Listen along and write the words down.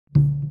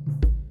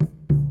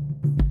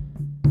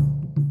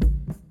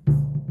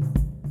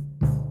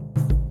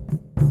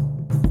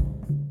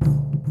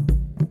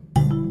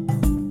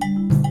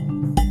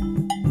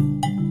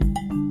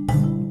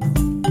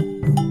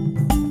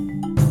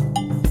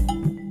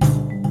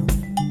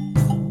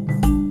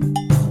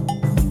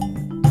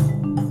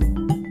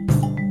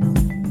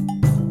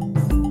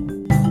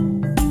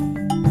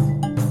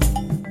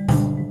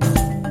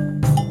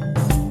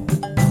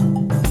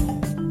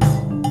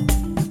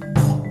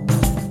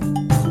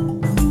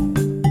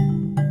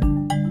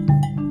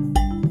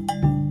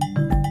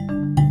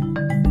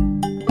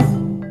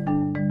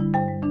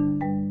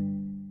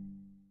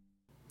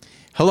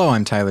Hello,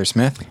 I'm Tyler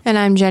Smith. And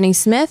I'm Jenny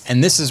Smith.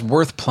 And this is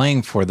Worth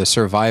Playing For, the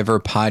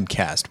Survivor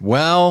podcast.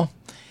 Well,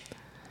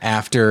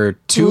 after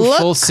two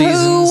full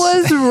seasons... who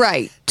was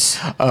right.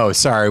 Oh,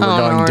 sorry, we're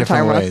going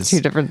different ways. About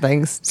two different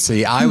things.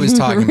 See, I was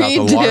talking about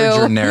the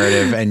larger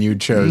narrative, and you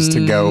chose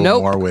to go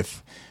more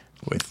with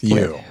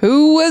you.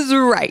 Who was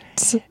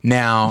right?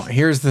 Now,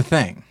 here's the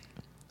thing.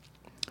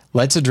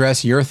 Let's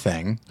address your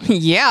thing.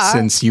 Yeah.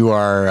 Since you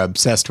are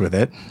obsessed with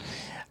it.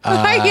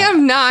 I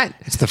am not.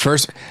 It's the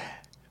first...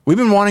 We've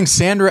been wanting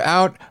Sandra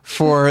out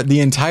for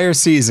the entire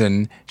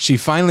season. She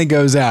finally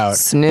goes out.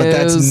 Snooze. But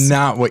that's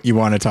not what you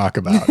want to talk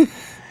about.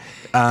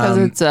 Because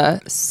it's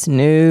a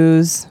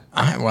snooze.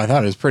 I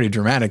thought it was pretty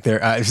dramatic there.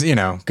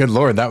 Good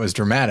Lord, that was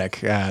dramatic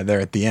there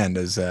at the end,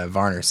 as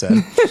Varner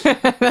said.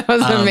 That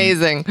was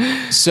amazing.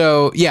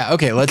 So, yeah,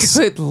 okay, let's...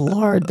 Good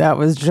Lord, that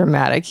was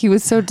dramatic. He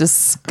was so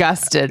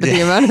disgusted.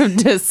 The amount of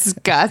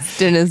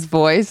disgust in his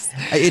voice.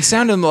 It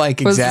sounded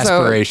like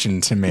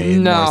exasperation to me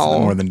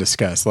more than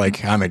disgust.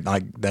 Like,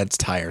 that's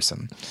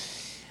tiresome.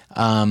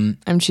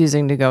 I'm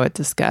choosing to go with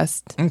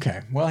disgust.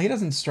 Okay. Well, he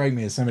doesn't strike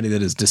me as somebody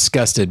that is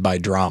disgusted by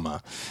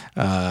drama.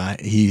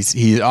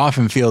 He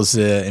often feels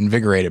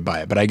invigorated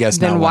by it, but I guess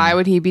then why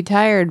would he be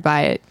tired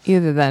by it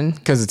either then?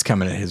 Because it's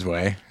coming his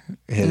way.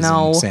 And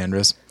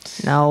Sandra's.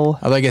 No.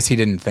 Although I guess he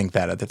didn't think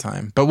that at the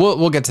time, but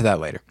we'll get to that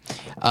later.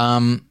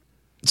 The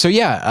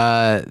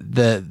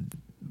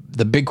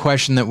big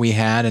question that we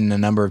had and a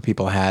number of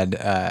people had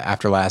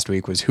after last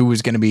week was who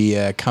was going to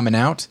be coming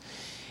out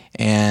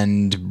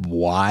and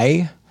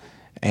why.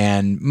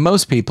 And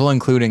most people,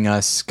 including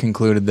us,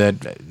 concluded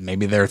that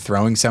maybe they're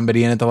throwing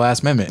somebody in at the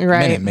last minute.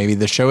 Right. Maybe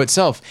the show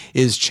itself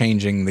is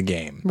changing the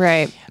game.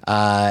 Right.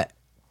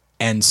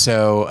 And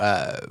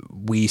so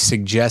we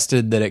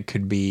suggested that it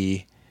could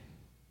be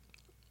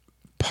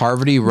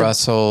Parvati,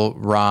 Russell,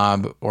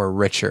 Rob, or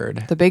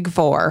Richard. The big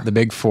four. The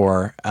big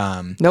four.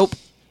 Nope.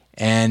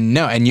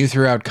 And you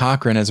threw out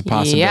Cochran as a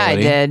possibility. Yeah, I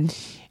did.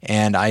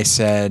 And I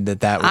said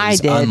that was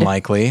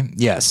unlikely.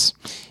 Yes.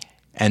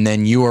 And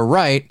then you were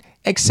right.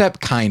 Except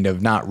kind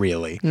of, not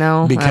really.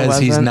 No, because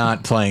he's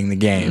not playing the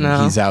game.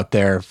 No. He's out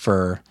there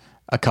for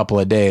a couple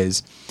of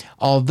days.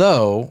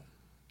 Although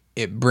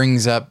it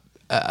brings up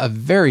a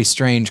very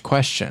strange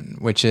question,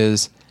 which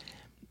is,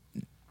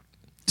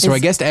 I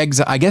guess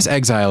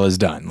exile is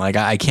done. Like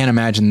I can't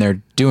imagine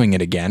they're doing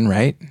it again,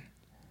 right?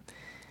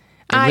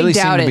 I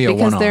doubt it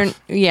because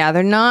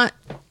they're not.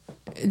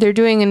 They're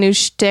doing a new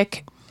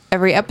shtick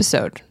every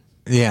episode.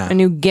 Yeah, a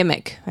new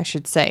gimmick, I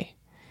should say.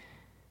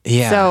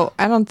 Yeah. So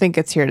I don't think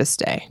it's here to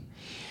stay.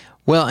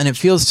 Well, and it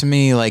feels to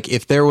me like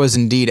if there was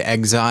indeed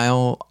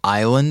Exile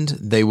Island,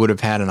 they would have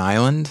had an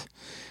island.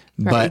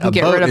 Right, but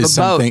a boat is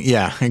something.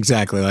 Yeah,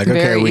 exactly. Like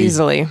very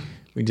easily.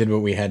 We did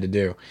what we had to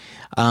do.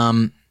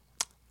 And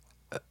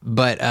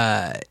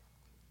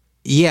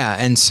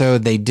so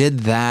they did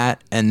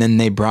that, and then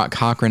they brought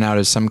Cochran out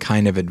as some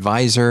kind of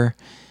advisor.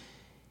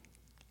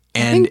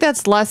 And I think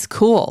that's less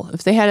cool.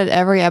 If they had it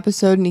every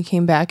episode and he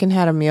came back and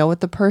had a meal with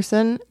the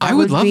person, I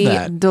would love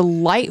that.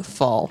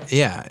 Delightful.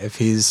 Yeah, if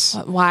he's...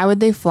 Why would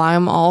they fly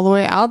him all the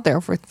way out there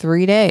for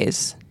 3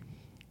 days?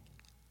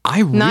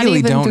 I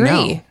really don't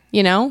know.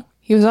 You know?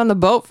 He was on the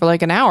boat for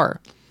like an hour.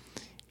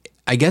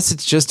 I guess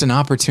it's just an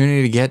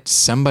opportunity to get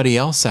somebody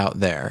else out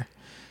there.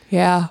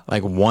 Yeah.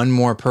 Like one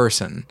more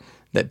person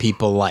that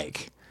people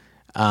like.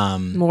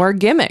 More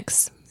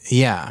gimmicks.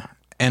 Yeah.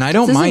 And I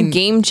don't mind. This isn't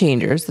Game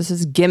Changers. This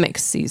is gimmick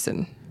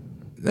season.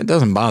 That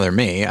doesn't bother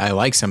me. I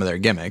like some of their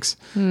gimmicks.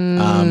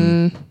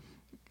 I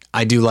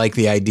do like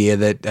the idea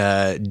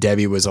that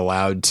Debbie was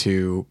allowed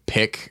to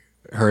pick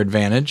her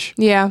advantage.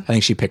 Yeah. I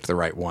think she picked the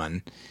right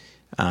one.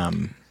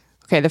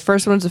 Okay, the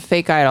first one's a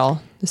fake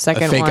idol. The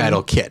second one... A fake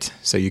idol kit.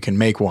 So you can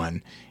make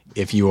one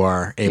if you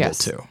are able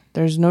to.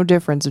 There's no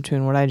difference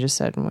between what I just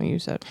said and what you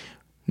said.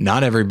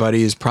 Not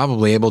everybody is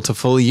probably able to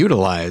fully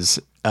utilize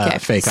fake idol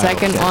kit.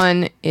 Second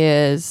one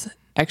is...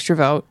 extra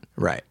vote.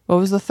 Right. What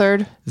was the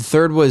third? The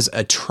third was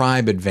a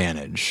tribe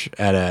advantage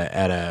at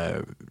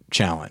a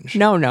challenge.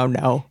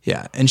 No.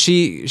 Yeah. And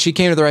she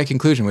came to the right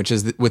conclusion, which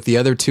is that with the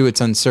other two,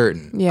 it's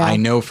uncertain. Yeah. I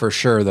know for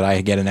sure that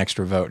I get an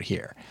extra vote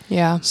here.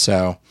 Yeah.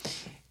 So,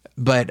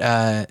 but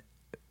yeah,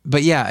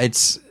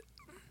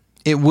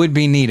 it would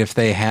be neat if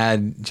they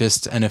had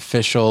just an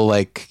official,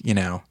 like,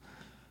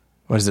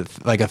 what is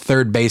it? Like a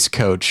third base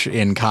coach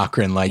in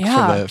Cochran,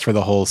 for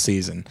the whole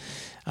season.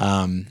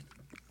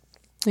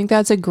 I think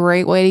that's a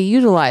great way to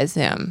utilize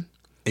him.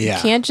 Yeah.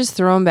 You can't just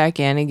throw him back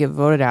in and get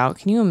voted out.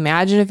 Can you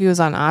imagine if he was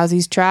on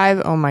Ozzy's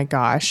tribe? Oh my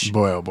gosh.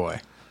 Boy, oh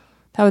boy.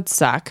 That would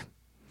suck.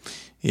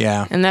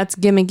 Yeah. And that's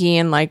gimmicky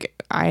and like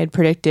I had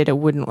predicted it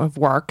wouldn't have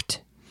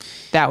worked.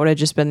 That would have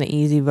just been the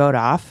easy vote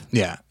off.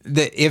 Yeah.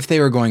 If they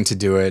were going to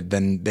do it,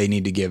 then they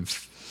need to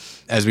give,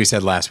 as we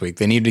said last week,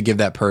 they need to give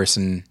that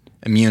person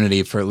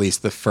immunity for at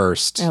least the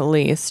first. At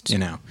least.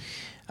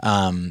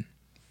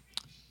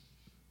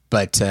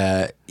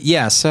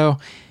 So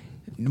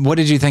what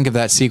did you think of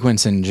that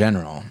sequence in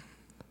general?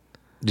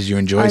 Did you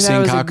enjoy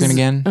seeing Cochran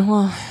again?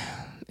 Well,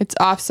 it's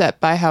offset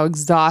by how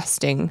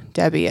exhausting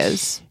Debbie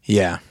is.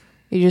 Yeah.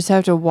 You just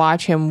have to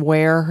watch him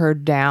wear her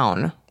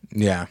down.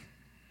 Yeah.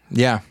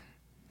 Yeah.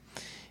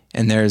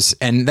 And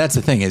that's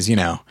the thing is,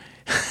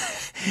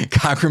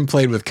 Cochran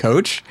played with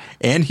Coach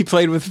and he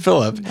played with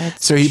Philip.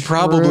 So he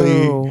probably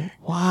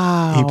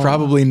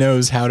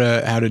knows how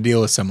to deal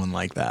with someone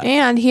like that.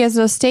 And he has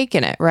no stake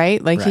in it, right?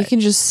 Like he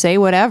can just say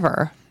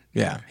whatever.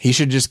 Yeah. He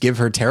should just give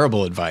her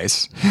terrible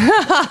advice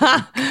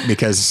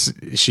because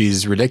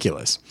she's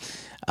ridiculous.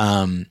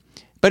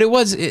 But it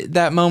was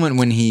that moment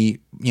when he,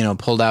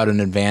 pulled out an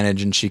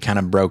advantage and she kind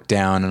of broke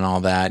down and all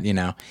that,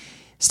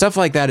 Stuff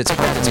like that, it's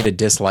hard for me to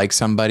dislike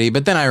somebody.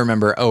 But then I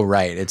remember, oh,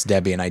 right, it's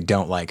Debbie and I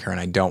don't like her and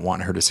I don't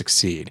want her to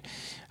succeed.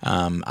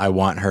 I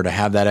want her to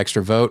have that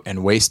extra vote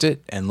and waste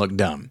it and look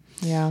dumb.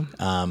 Yeah.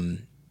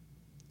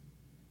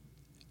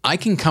 I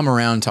can come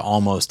around to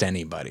almost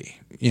anybody,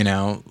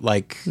 No,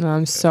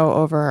 I'm so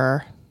over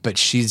her. But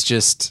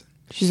she's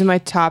in my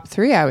top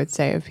 3, I would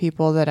say, of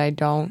people that I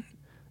don't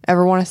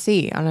ever want to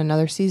see on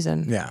another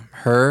season. Yeah.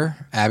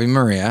 Her, Abby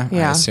Maria,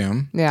 I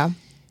assume. Yeah.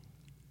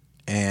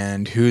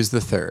 And who's the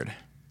third?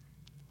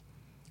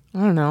 I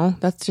don't know.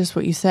 That's just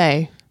what you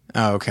say.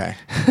 Oh, okay.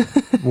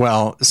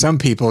 Well, some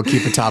people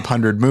keep a top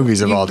 100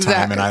 movies of all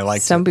time, and I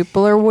like some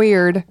people are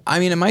weird. I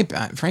mean, it might,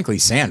 frankly,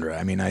 Sandra.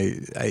 I mean, I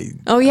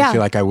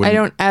feel like I wouldn't. I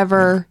don't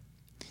ever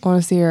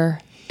want to see her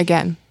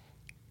again.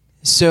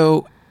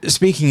 So,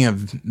 speaking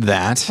of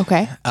that,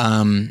 okay.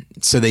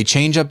 So they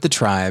change up the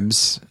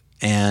tribes,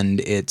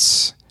 and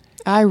it's.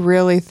 I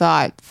really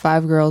thought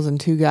 5 girls and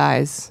 2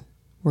 guys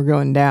were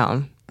going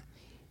down.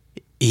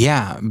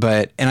 Yeah,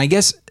 and I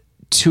guess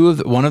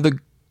one of the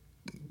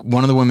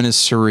women is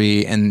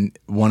Suri and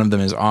one of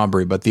them is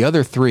Aubrey, but the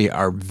other 3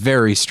 are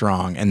very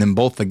strong, and then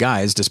both the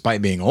guys,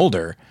 despite being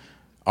older,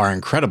 are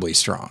incredibly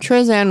strong.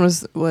 Trezan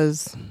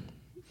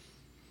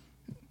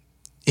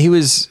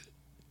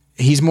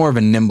he's more of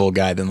a nimble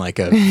guy than like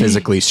a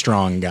physically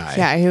strong guy.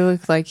 Yeah, he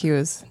looked like he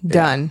was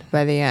done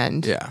by the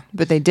end. Yeah.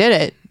 But they did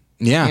it.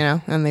 Yeah.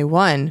 And they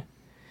won.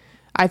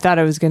 I thought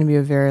it was going to be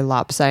a very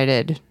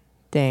lopsided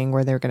thing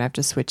where they're going to have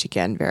to switch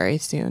again very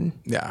soon.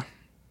 Yeah.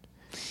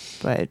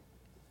 But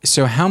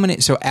so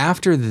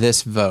after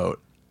this vote,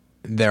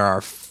 there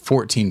are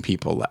 14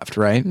 people left,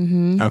 right?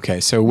 Mm-hmm. Okay.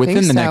 So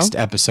within the next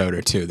episode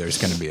or 2, there's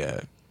going to be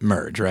a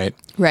merge, right?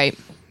 Right.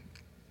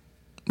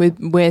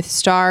 With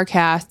star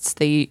casts,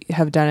 they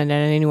have done it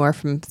at anywhere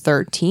from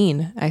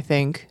 13, I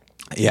think.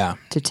 Yeah.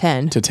 To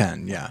 10.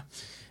 Yeah.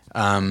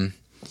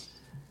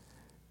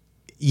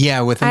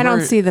 Yeah. I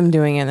don't see them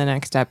doing it in the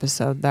next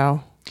episode,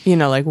 though.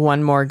 Like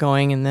one more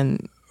going and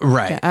then.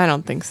 Right. I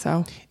don't think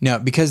so. No,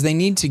 because they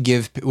need to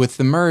give, with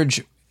the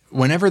merge,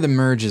 whenever the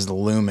merge is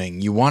looming,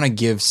 you want to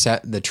give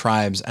the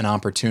tribes an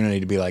opportunity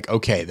to be like,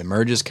 okay, the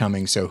merge is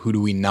coming, so who do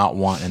we not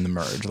want in the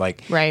merge?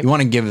 Like, right. You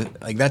want to give,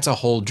 that's a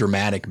whole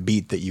dramatic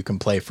beat that you can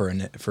play for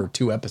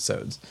 2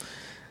 episodes.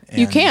 And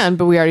you can,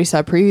 but we already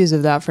saw previews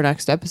of that for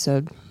next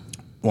episode.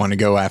 Want to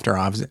go after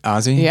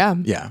Ozzy? Yeah.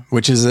 Yeah,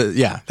 which is,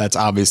 that's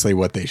obviously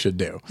what they should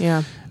do.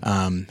 Yeah.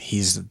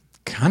 He's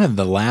kind of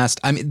the last.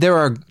 I mean, there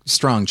are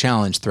strong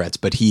challenge threats,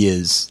 but he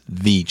is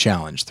the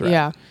challenge threat.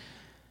 Yeah.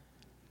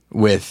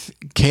 With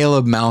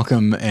Caleb,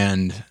 Malcolm,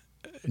 and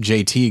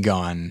JT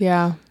gone.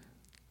 Yeah.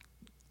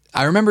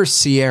 I remember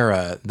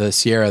Sierra, the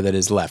Sierra that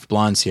is left,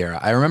 blonde Sierra.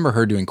 I remember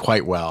her doing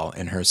quite well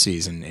in her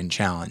season in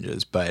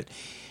challenges, but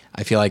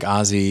I feel like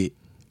Ozzy,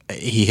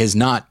 he has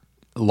not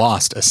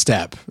lost a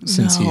step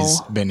since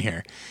he's been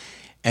here.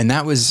 And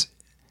that was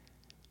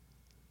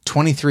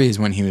 23 is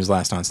when he was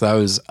last on. So that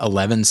was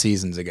 11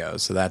 seasons ago.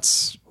 So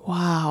that's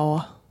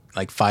wow,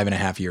 like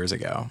 5.5 years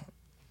ago.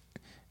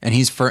 And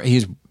he's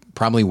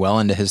probably well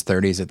into his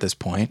 30s at this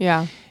point.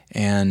 Yeah.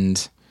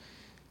 And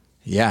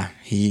yeah,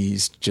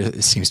 he's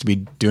just seems to be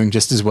doing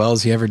just as well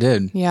as he ever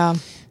did. Yeah.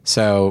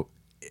 So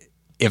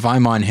if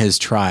I'm on his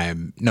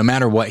tribe, no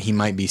matter what he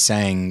might be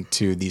saying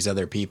to these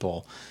other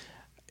people,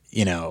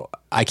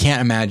 I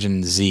can't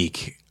imagine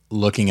Zeke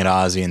looking at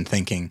Ozzy and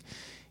thinking,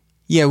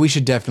 yeah, we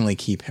should definitely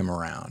keep him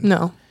around.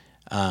 No.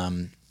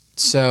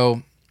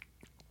 So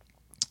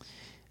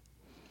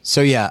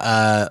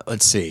yeah,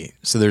 let's see.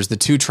 So there's the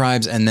 2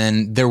 tribes, and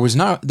then there was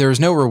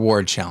no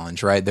reward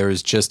challenge, right? There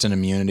was just an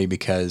immunity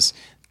because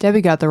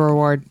Debbie got the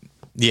reward.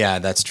 Yeah,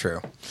 that's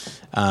true.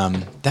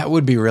 That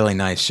would be really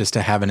nice, just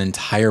to have an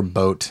entire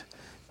boat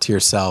to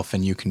yourself,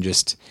 and you can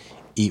just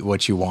eat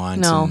what you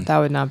want. No, that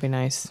would not be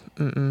nice.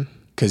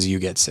 Because you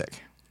get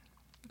sick.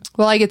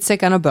 Well, I get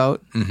sick on a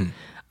boat. Mm-hmm.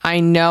 I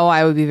know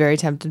I would be very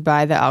tempted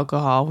by the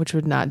alcohol, which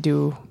would not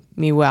do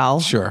me well.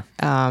 Sure.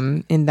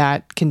 In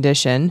that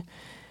condition.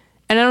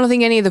 And I don't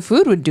think any of the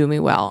food would do me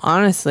well.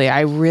 Honestly,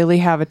 I really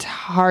have a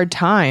hard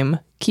time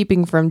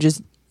keeping from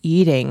just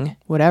eating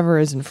whatever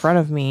is in front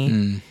of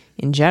me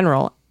in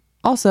general.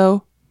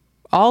 Also,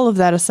 all of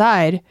that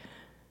aside,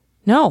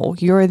 no,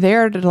 you're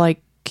there to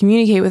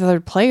communicate with other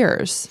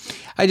players.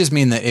 I just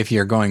mean that if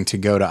you're going to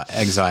go to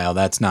exile,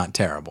 that's not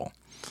terrible.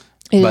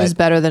 It is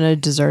better than a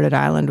deserted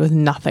island with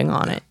nothing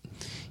on it.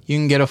 You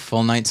can get a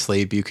full night's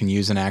sleep. You can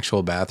use an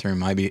actual bathroom.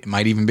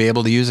 Might even be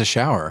able to use a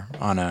shower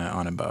on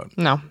a boat.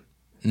 No.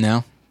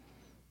 No?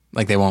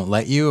 Like they won't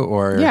let you,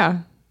 or Yeah.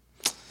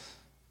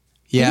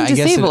 yeah, You can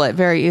disable it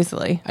very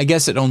easily. I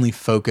guess it only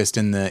focused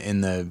on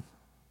the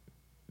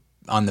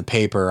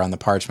paper, on the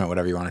parchment,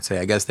 whatever you want to say.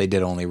 I guess they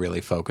did only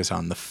really focus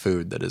on the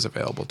food that is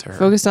available to her.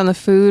 Focused on the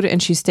food,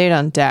 and she stayed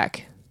on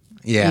deck.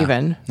 Yeah,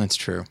 even. That's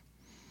true.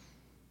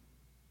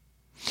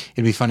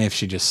 It'd be funny if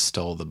she just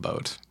stole the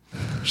boat.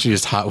 She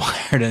just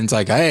hotwired and it's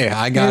like, hey,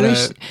 I got I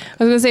was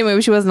going to say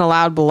maybe she wasn't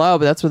allowed below,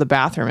 but that's where the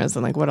bathroom is.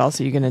 And like, what else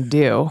are you going to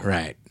do?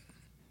 Right.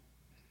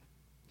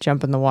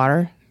 Jump in the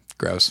water?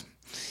 Gross.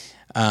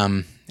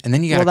 And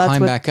then you got to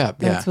climb back up.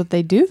 That's what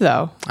they do,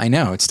 though. I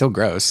know. It's still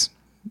gross.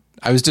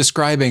 I was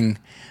describing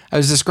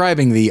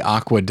the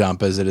aqua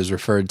dump, as it is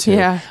referred to.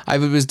 Yeah. I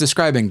was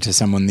describing to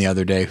someone the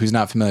other day who's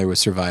not familiar with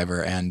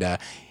Survivor, and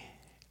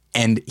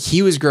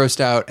he was grossed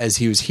out as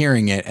he was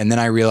hearing it, and then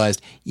I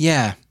realized,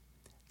 yeah,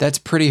 that's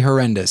pretty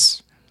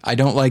horrendous. I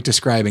don't like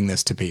describing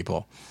this to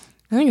people.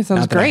 I think it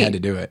sounds not that great. I had to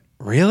do it.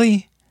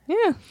 Really?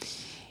 Yeah.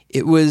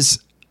 It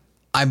was,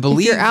 I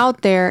believe... If you're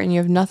out there and you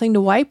have nothing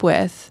to wipe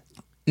with...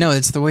 No,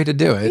 it's the way to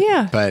do it.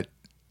 Yeah. But...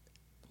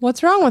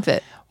 What's wrong with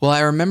it? Well, I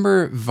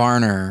remember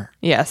Varner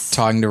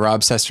talking to Rob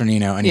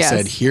Sesternino, and he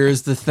said,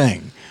 here's the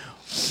thing.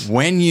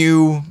 When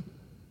you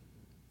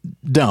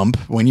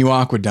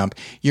aqua dump,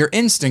 your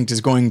instinct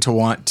is going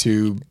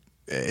to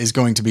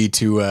be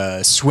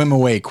to swim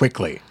away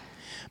quickly.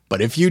 But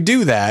if you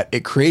do that,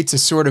 it creates a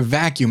sort of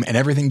vacuum and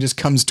everything just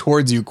comes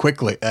towards you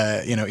quickly,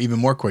 even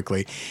more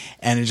quickly.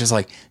 And it's just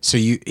like,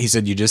 he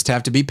said, you just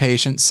have to be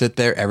patient, sit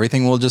there.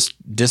 Everything will just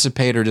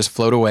dissipate or just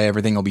float away.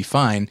 Everything will be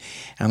fine.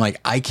 And I'm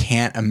like, I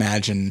can't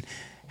imagine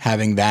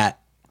having that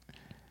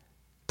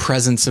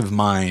presence of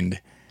mind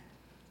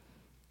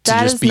to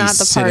that just is be not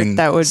the part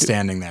that would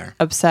standing there.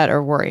 Upset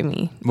or worry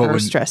me or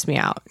stress me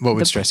out. What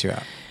would stress you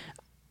out?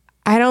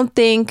 I don't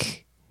think...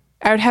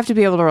 I would have to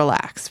be able to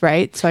relax,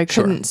 right? So I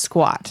couldn't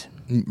squat.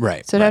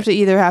 Right. So I'd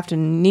have to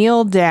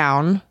kneel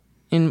down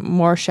in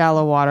more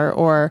shallow water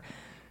or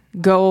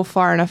go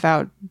far enough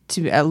out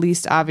to at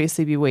least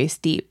obviously be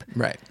waist deep.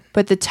 Right.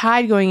 But the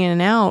tide going in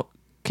and out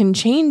can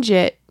change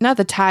it. Not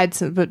the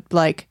tides, but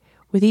like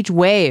with each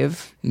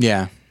wave.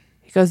 Yeah.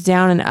 It goes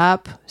down and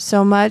up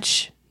so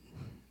much.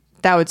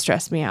 That would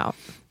stress me out.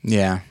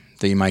 Yeah.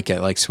 That you might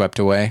get like swept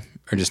away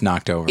or just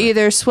knocked over.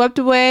 Either swept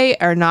away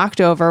or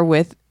knocked over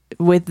with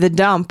the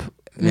dump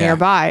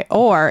nearby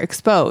or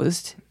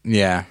exposed.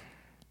 Yeah.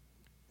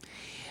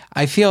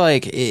 I feel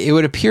like it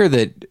would appear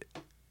that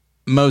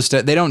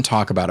they don't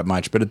talk about it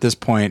much, but at this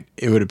point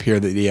it would appear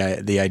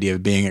that the idea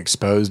of being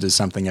exposed is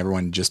something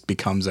everyone just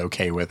becomes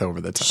okay with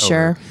over the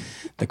over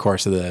the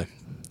course of the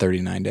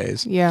 39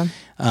 days. Yeah.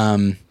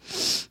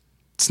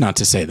 It's not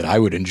to say that I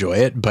would enjoy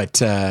it, but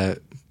yeah,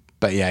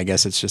 I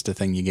guess it's just a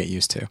thing you get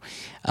used to.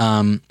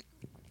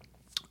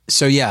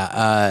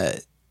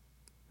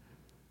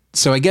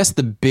 So I guess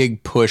the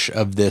big push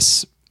of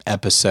this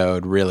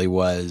episode really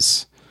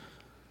was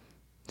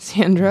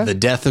Sandra. The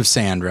death of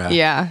Sandra.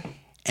 Yeah.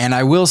 And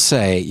I will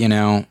say,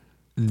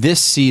 this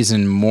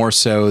season, more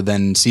so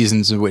than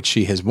seasons in which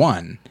she has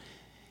won,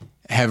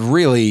 have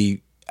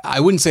really, I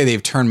wouldn't say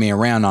they've turned me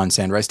around on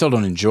Sandra. I still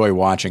don't enjoy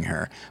watching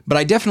her. But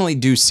I definitely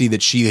do see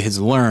that she has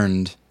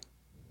learned,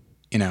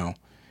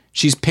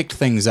 she's picked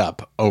things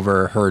up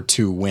over her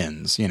 2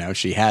 wins.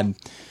 She had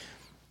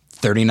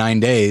 39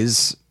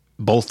 days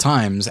both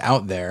times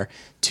out there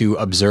to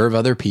observe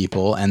other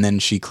people, and then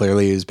she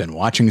clearly has been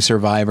watching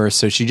Survivor,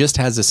 so she just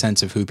has a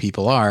sense of who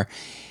people are.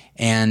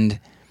 And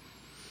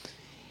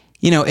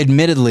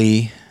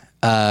admittedly,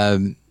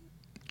 Ty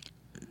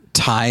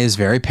is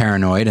very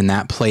paranoid, and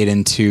that played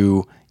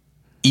into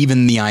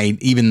even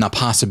the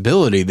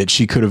possibility that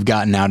she could have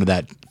gotten out of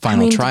that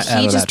final trial. Did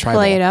he just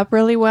play it up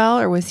really well,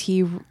 or was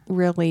he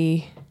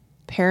really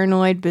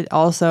paranoid but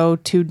also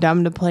too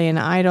dumb to play an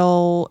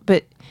idol?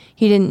 But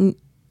he didn't.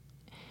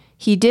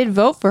 He did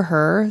vote for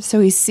her,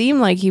 so he seemed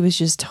like he was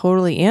just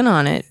totally in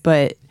on it,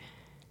 but...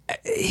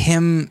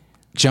 Him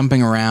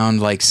jumping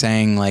around, like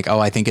saying, like, oh,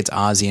 I think it's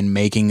Ozzy, and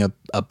making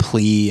a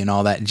plea and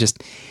all that,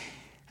 just...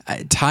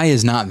 Ty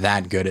is not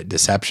that good at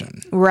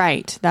deception.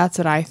 Right, that's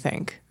what I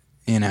think.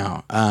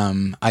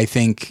 I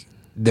think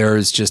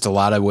there's just a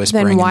lot of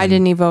whispering. Then why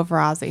didn't he vote for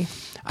Ozzy?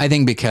 I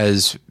think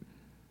because...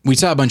 we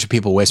saw a bunch of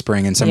people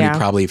whispering, and somebody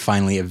probably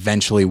finally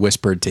eventually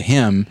whispered to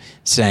him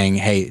saying,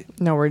 hey,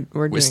 no, we're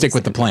doing stick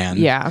with the plan.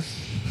 Yeah.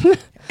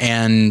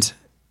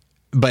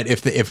 But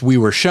if we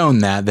were shown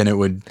that, then it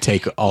would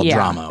take all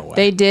drama away.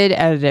 They did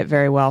edit it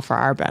very well for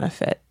our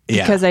benefit.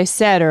 Yeah. Because I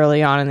said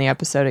early on in the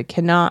episode, it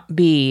cannot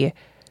be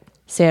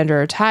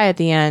Sandra or Ty at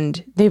the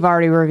end. They've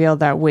already revealed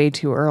that way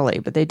too early,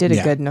 but they did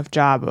a good enough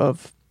job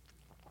of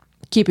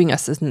keeping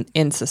us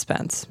in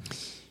suspense.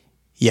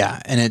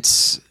 Yeah,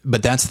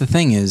 but that's the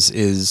thing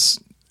is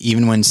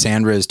even when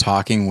Sandra is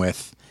talking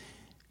with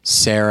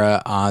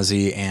Sarah,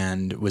 Ozzy,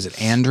 and was it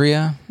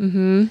Andrea?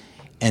 Mm-hmm.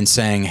 And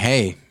saying,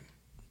 hey,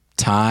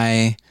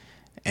 Ty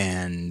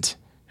and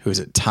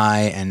Ty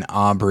and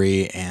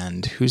Aubrey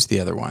and who's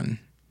the other one?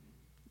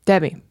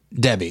 Debbie.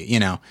 Debbie,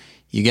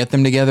 You get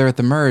them together at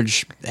the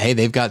merge. Hey,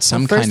 they've got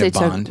some kind of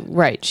bond.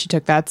 Right. She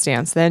took that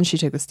stance. Then she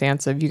took the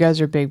stance of, you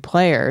guys are big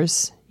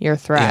players. You're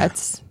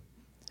threats.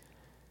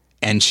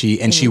 Yeah. And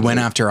she went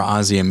after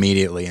Ozzy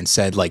immediately and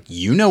said, like,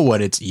 you know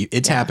what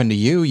it's happened to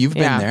you. You've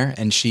been there.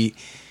 And she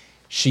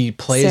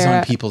plays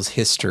on people's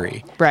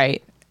history.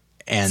 Right.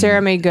 And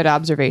Sarah made good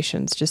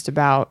observations just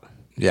about.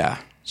 Yeah.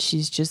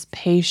 She's just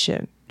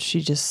patient. She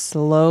just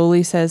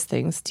slowly says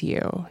things to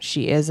you.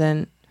 She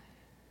isn't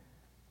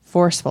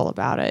forceful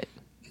about it.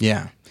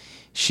 Yeah.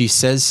 She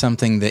says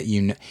something that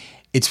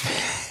it's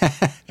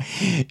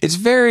it's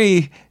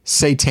very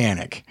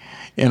satanic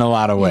in a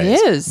lot of ways.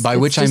 It is. By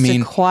it's which just I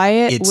mean a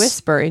quiet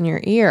whisper in your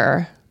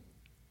ear.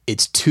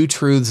 It's two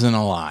truths and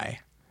a lie.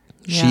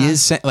 Yeah. She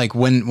is like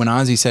when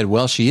Ozzy said,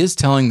 well, she is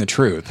telling the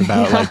truth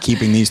about like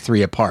keeping these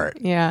three apart.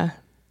 Yeah.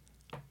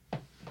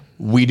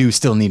 We do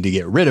still need to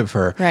get rid of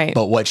her. Right.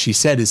 But what she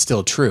said is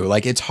still true.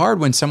 Like, it's hard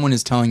when someone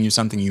is telling you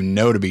something you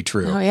know to be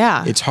true. Oh,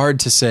 yeah. It's hard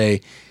to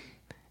say.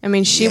 I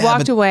mean, she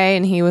walked away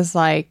and he was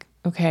like,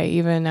 okay,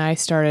 even I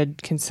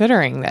started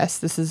considering this.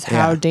 This is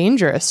how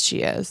dangerous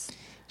she is.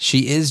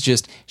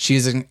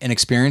 She's an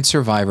experienced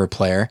Survivor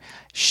player.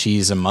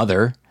 She's a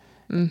mother.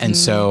 Mm-hmm. And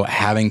so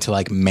having to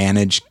like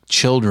manage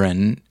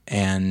children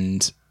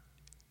and,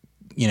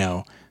 you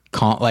know,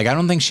 I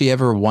don't think she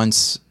ever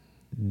once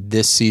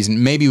this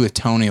season, maybe with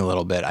Tony a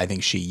little bit, I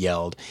think she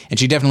yelled. And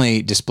she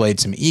definitely displayed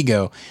some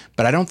ego,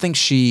 but I don't think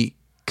she,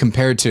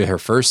 compared to her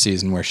first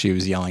season where she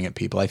was yelling at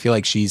people, I feel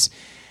like she's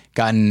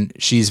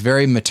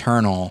very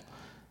maternal,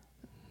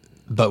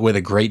 but with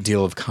a great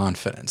deal of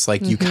confidence.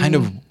 Like you kind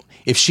of,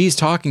 if she's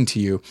talking to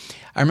you,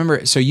 I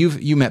remember, so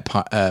you met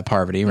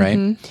Parvati, right?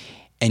 Mm-hmm.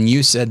 And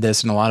you said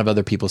this, and a lot of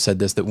other people said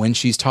this, that when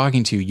she's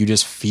talking to you, you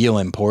just feel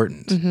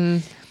important. Mm-hmm.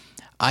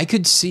 I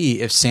could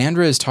see if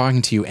Sandra is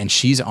talking to you and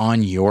she's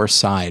on your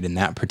side in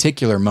that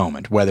particular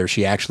moment, whether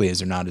she actually is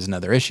or not is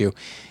another issue.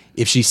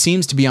 If she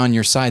seems to be on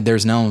your side,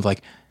 there's an element of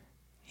like,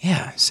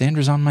 yeah,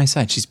 Sandra's on my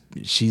side.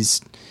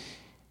 She's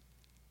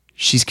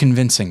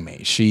convincing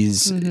me.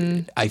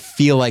 I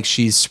feel like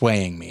she's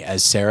swaying me,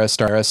 as Sarah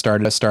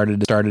started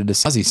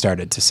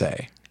to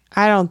say.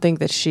 I don't think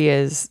that she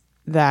is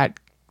that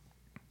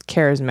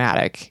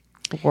charismatic,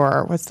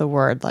 or what's the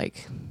word?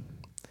 Like,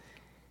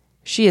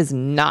 she is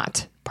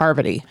not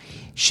Parvati.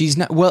 She's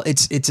not. Well,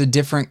 it's a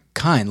different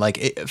kind.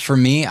 Like for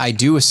me, I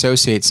do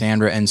associate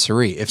Sandra and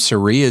Suri. If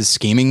Suri is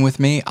scheming with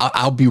me,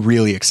 I'll be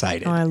really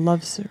excited. Oh, I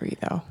love Suri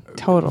though.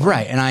 Totally.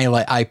 Right, and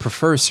I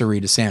prefer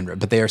Suri to Sandra,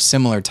 but they are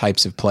similar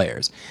types of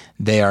players.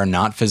 They are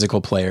not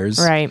physical players.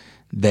 Right.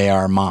 They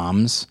are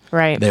moms.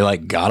 Right. They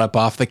like got up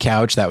off the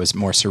couch. That was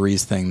more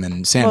Suri's thing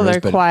than Sandra's. Well,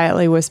 they're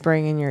quietly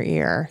whispering in your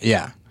ear.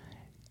 Yeah,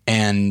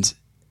 and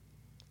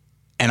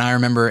I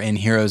remember in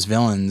Heroes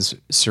Villains,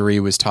 Suri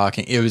was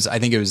talking. I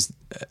think it was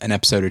an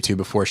episode or two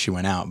before she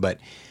went out, but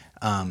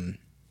oh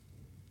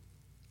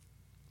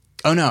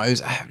no, it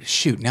was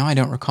shoot. Now I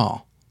don't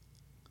recall.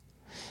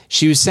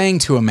 She was saying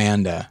to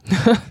Amanda,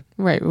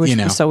 right? Which,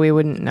 so we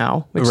wouldn't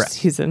know which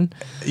season.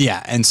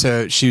 Yeah, and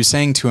so she was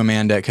saying to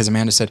Amanda, because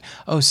Amanda said,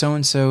 "Oh, so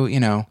and so,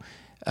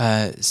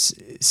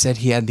 said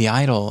he had the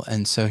idol,"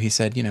 and so he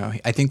said,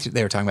 I think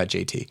they were talking about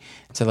JT.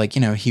 Said like,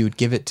 he would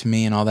give it to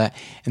me and all that,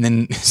 and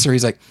then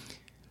Suri's like,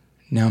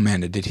 "No,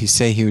 Amanda, did he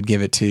say he would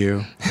give it to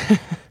you?"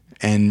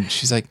 And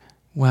she's like,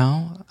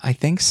 "Well, I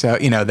think so."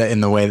 That in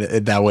the way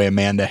that way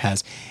Amanda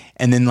has,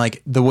 and then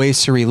like the way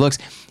Suri looks.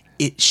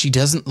 She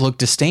doesn't look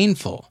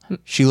disdainful.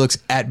 She looks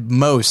at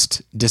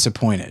most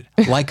disappointed,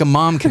 like a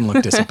mom can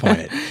look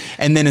disappointed.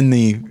 And then in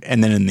the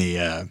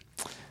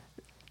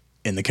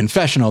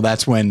confessional,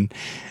 that's when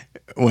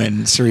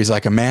Suri's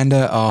like,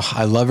 "Amanda, oh,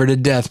 I love her to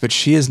death, but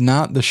she is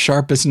not the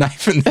sharpest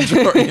knife in the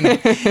drawer."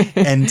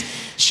 And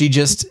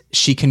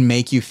she can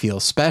make you feel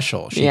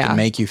special. She can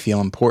make you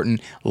feel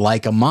important,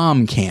 like a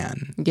mom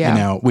can.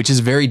 Yeah. Which is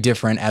very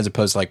different, as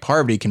opposed to like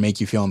Parvati can make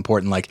you feel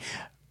important, like,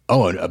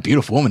 oh, a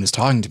beautiful woman is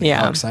talking to me.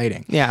 How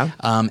exciting. Yeah.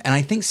 And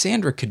I think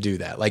Sandra could do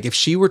that. Like if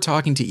she were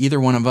talking to either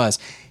one of us,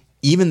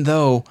 even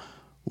though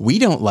we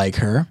don't like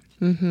her,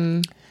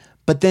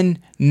 but then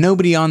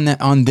nobody on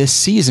this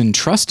season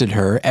trusted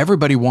her.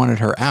 Everybody wanted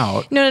her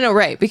out. No,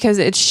 right. Because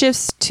it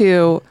shifts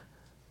to,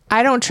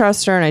 I don't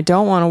trust her and I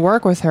don't want to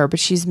work with her, but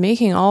she's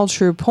making all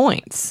true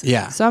points.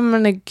 Yeah. So I'm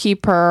going to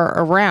keep her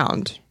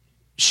around.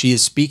 She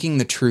is speaking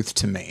the truth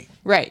to me.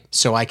 Right.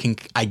 So I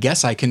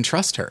guess I can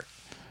trust her.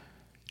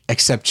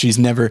 Except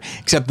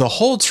the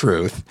whole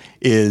truth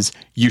is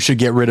you should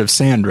get rid of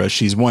Sandra.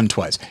 She's won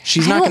twice.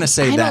 She's not going to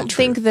say that truth. I don't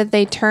think that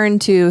they turn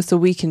to, so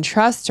we can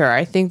trust her.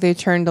 I think they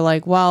turn to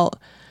like, well,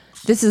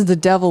 this is the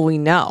devil we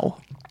know.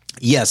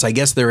 Yes, I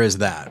guess there is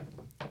that.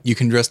 You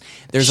can just,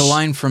 there's a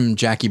line from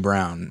Jackie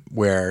Brown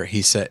where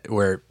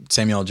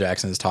Samuel L.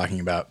 Jackson is talking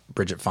about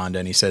Bridget Fonda,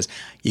 and he says,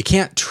 you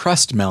can't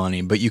trust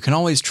Melanie, but you can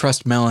always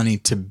trust Melanie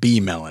to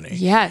be Melanie.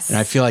 Yes. And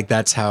I feel like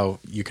that's how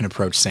you can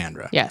approach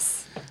Sandra.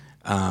 Yes.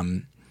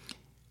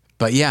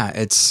 But yeah,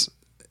 it's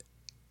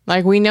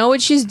like, we know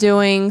what she's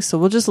doing, so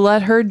we'll just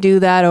let her do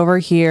that over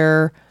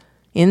here.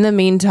 in the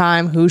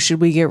meantime, who should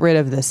we get rid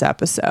of this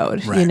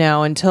episode? Right. You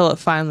know, until it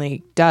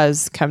finally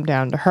does come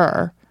down to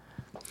her.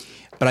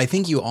 But I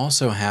think you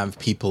also have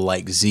people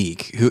like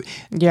Zeke, who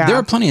Yeah. there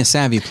are plenty of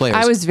savvy players.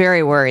 I was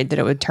very worried that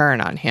it would turn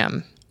on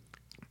him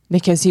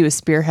because he was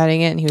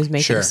spearheading it and he was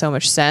making Sure. so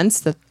much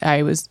sense that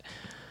I was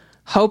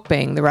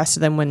hoping the rest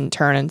of them wouldn't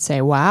turn and say,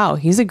 wow,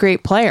 he's a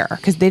great player,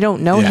 because they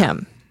don't know Yeah.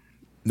 him.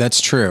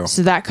 That's true.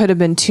 So that could have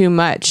been too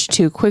much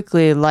too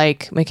quickly,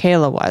 like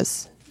Michaela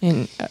was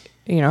in,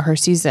 her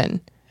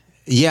season.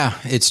 Yeah,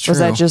 it's true. Was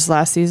that just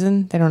last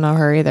season? They don't know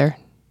her either.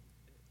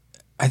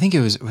 I think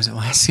it was it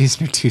last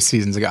season or 2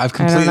 seasons ago? I've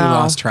completely know.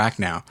 lost track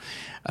now.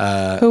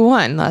 Who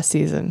won last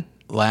season?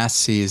 Last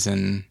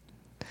season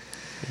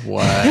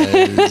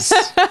was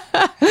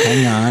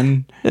hang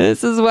on.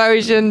 This is why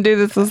we shouldn't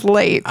do this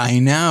late. I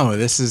know.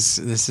 This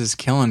is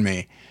killing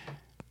me.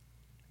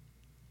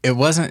 It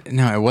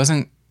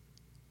wasn't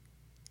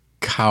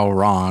Cow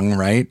Wrong,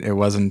 right? It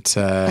wasn't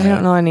I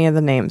don't know any of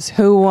the names.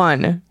 Who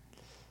won?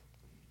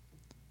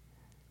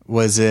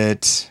 Was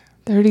it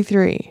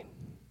 33.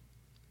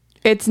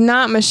 It's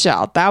not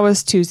Michelle. That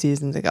was 2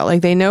 seasons ago.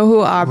 Like, they know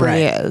who Aubrey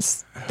Right.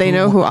 is. They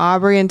know who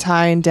Aubrey and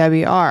Ty and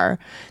Debbie are.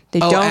 They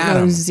don't know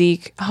Adam.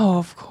 Zeke. Oh,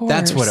 of course.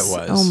 That's what it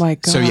was. Oh my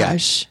gosh. So, yeah.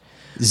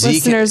 Zeke,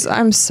 Listeners,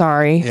 I'm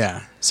sorry.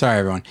 yeah. Sorry,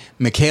 everyone.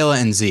 Michaela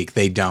and Zeke,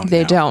 they don't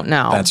They know. don't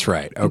know. That's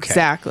right. Okay.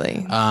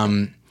 Exactly.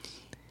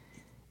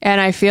 And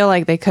I feel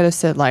like they could have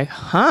said, like,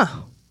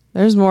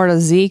 there's more to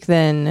Zeke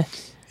than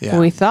Yeah.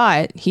 we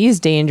thought. He's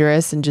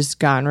dangerous, and just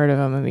gotten rid of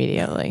him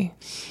immediately.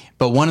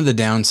 But one of the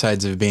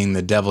downsides of being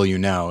the devil you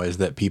know is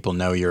that people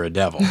know you're a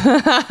devil.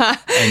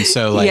 And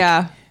so, like,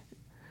 yeah.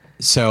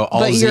 so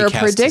all But Zeke you're a has to-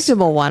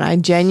 predictable one. I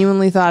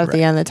genuinely thought at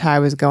the end that Ty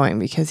was going,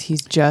 because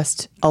he's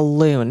just a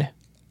loon.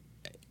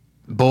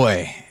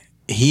 boy,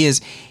 he's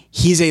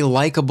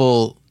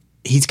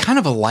kind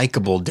of a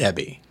likable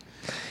Debbie.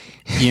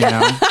 You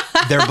know,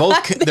 they're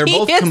both He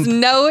is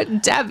no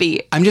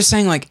Debbie. I'm just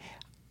saying, like,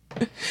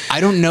 I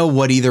don't know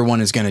what either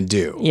one is going to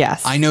do.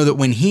 Yes. I know that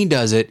when he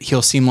does it,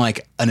 he'll seem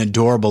like an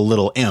adorable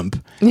little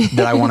imp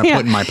that I want to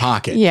put in my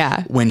pocket.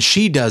 Yeah. When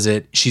she does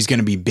it, she's going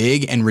to be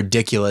big and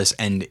ridiculous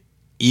and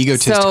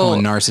egotistical So-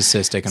 and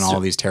narcissistic and all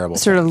of these terrible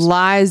Sort things. of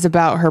lies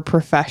about her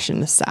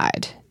profession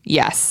aside.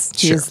 Yes.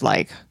 Sure.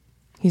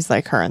 He's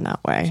like her in that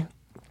way.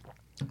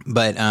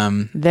 But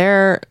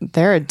They're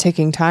a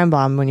ticking time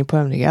bomb when you put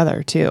them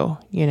together too,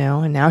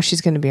 and now she's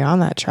going to be on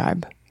that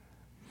tribe.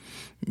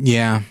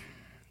 yeah.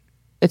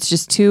 It's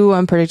just two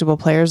unpredictable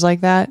players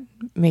like that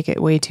make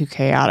it way too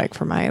chaotic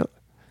for my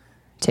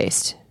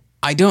taste.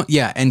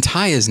 And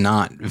Ty is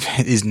not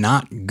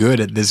good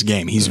at this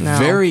game. He's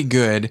very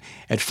good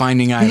at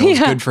finding idols.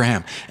 Yeah. Good for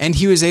him. And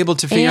he was able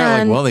to figure out,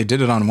 like, And- well, they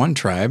did it on one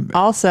tribe.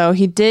 Also,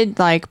 he did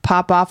like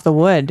pop off the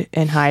wood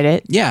and hide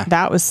it. Yeah.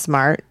 That was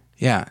smart.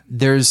 Yeah.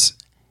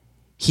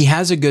 He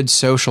has a good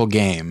social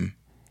game,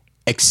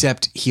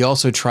 except he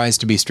also tries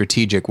to be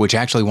strategic, which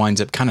actually winds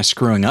up kind of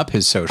screwing up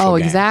his social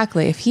game.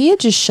 Exactly. If he had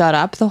just shut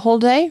up the whole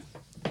day,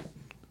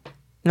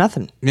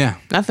 nothing Yeah.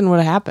 would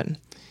have happened.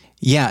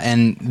 Yeah,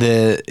 and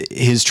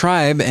his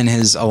tribe and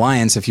his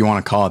alliance, if you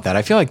want to call it that,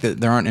 I feel like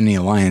there aren't any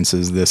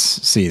alliances this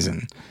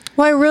season.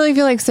 Well, I really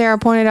feel like Sarah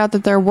pointed out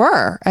that there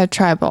were at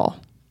Tribal.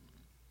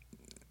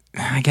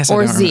 I guess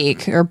Or I don't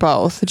Zeke, or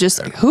both.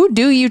 Just who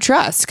do you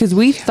trust? Because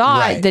we thought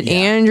Right, that yeah.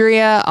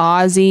 Andrea,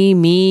 Ozzy,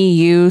 me,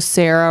 you,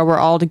 Sarah were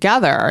all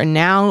together. And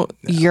now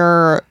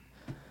you're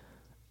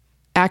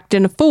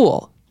acting a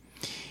fool.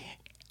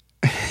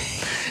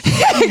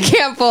 I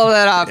can't pull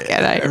that off,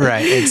 can I?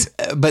 Right.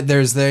 But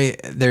there's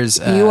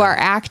You are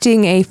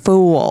acting a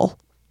fool.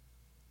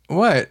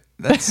 what?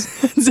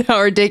 That's That's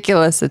how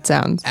ridiculous it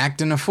sounds.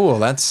 acting a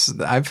fool.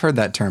 I've heard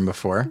that term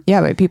before.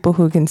 Yeah, but people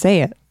who can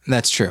say it.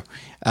 That's true.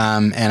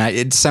 And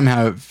it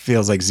somehow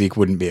feels like Zeke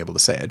wouldn't be able to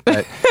say it,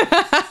 but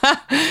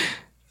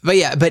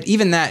but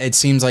even that, it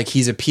seems like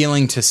he's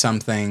appealing to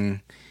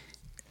something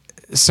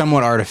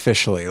somewhat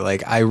artificially.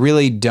 Like, I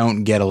really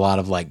don't get a lot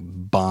of like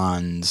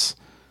bonds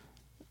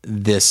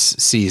this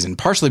season,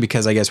 partially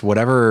because I guess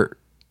whatever,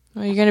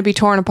 Well, you're going to be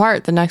torn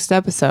apart the next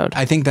episode.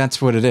 I think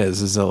that's what it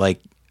is that,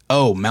 like,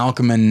 oh,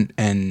 Malcolm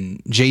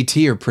and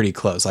JT are pretty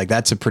close. Like,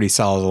 that's a pretty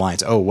solid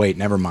alliance. Oh, wait,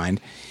 never mind.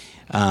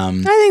 I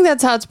think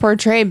that's how it's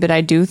portrayed, but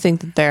I do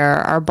think that there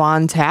are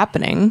bonds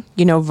happening.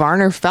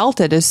 Varner felt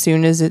it as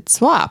soon as it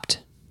swapped.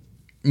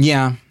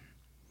 Yeah.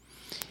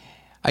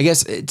 I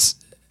guess it's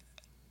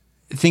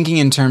thinking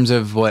in terms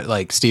of what,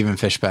 like, Stephen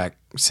Fishback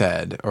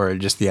said, or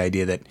just the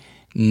idea that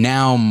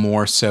now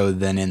more so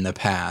than in the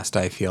past,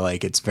 I feel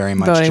like it's very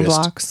much Voting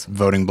just blocks.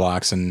 voting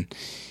blocks and,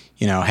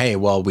 hey,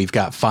 well, we've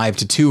got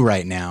 5-2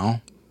 right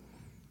now.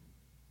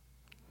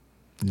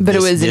 But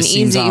it was an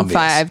seems easy obvious.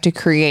 5 to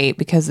create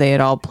because they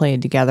had all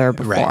played together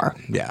before.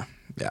 Right. Yeah.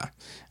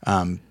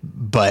 Yeah.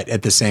 But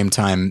at the same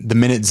time, the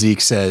minute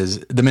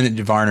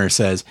Varner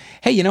says,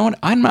 hey, you know what?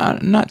 I'm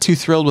not too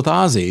thrilled with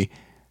Ozzy.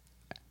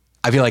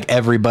 I feel like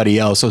everybody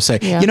else will say,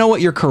 Yeah. you know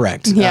what? You're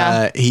correct.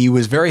 Yeah. He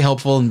was very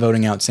helpful in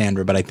voting out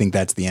Sandra, but I think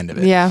that's the end of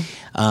it. Yeah.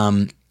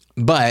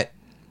 But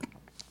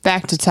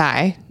Back to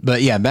Ty.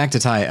 But yeah, back to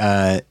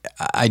Ty.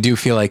 I do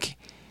feel like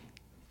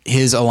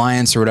his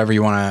alliance or whatever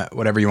you want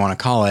to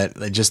call it,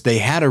 they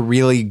had a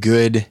really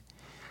good.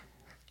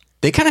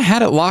 They kind of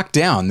had it locked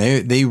down.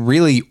 They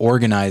really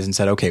organized and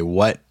said, okay,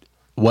 what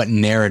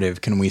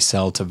narrative can we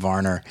sell to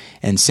Varner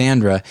and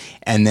Sandra?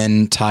 And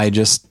then Ty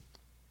just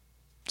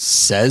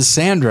says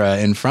Sandra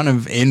in front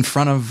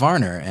of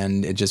Varner,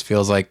 and it just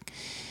feels like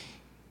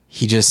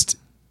his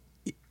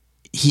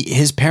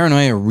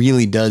paranoia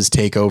really does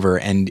take over,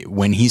 and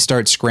when he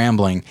starts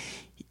scrambling,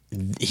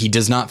 he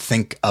does not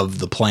think of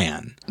the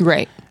plan.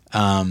 Right.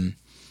 And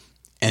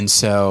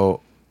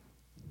so,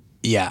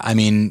 yeah, I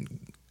mean,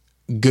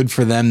 good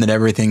for them that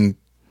everything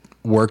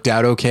worked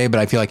out okay, but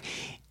I feel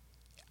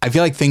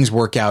like things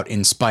work out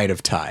in spite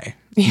of Ty,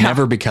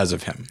 never because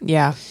of him.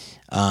 Yeah.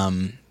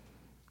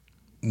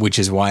 Which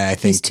is why I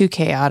think he's too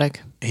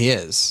chaotic. He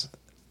is.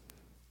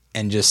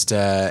 And just,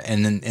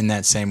 and then in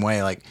that same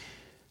way, like,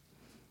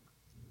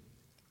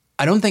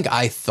 I don't think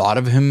I thought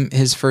of him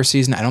his first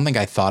season. I don't think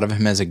I thought of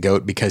him as a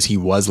goat because he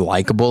was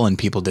likable and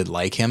people did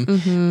like him.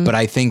 Mm-hmm. But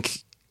I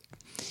think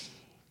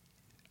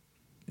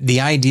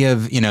the idea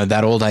of,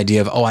 that old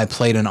idea of, oh, I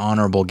played an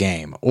honorable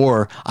game,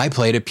 or I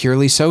played a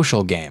purely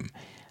social game,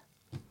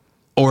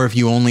 or if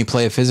you only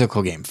play a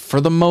physical game,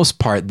 for the most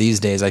part these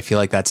days, I feel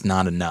like that's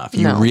not enough.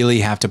 You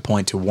really have to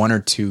point to one or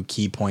two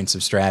key points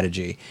of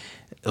strategy,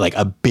 like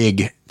a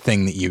big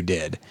thing that you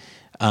did.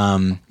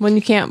 When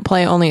you can't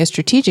play only a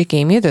strategic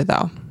game either,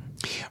 though.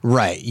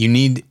 Right.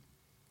 You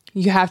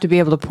have to be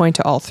able to point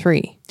to all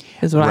three,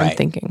 is what I'm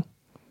thinking.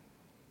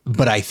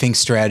 But I think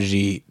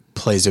strategy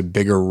plays a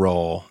bigger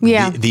role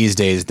these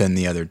days than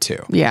the other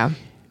two. Yeah.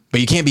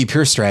 But you can't be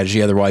pure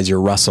strategy, otherwise you're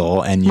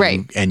Russell and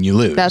you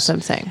lose. That's what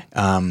I'm saying.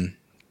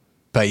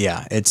 But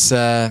yeah, it's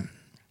as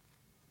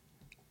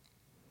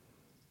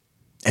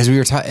we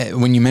were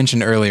when you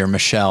mentioned earlier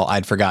Michelle,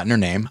 I'd forgotten her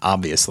name,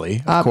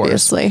 obviously. Of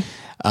course.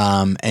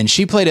 And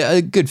she played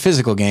a good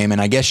physical game, and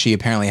I guess she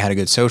apparently had a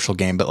good social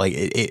game, but like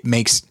it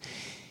makes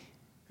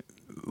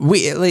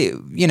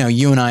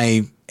you and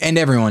I and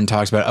everyone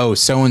talks about, oh,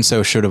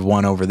 so-and-so should have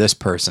won over this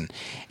person.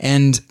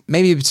 And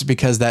maybe it's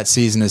because that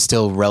season is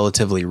still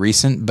relatively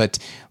recent, but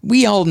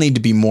we all need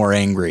to be more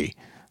angry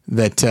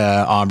that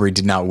Aubrey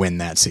did not win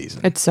that season.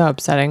 It's so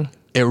upsetting.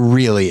 It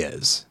really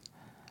is.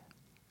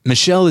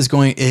 Michelle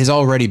has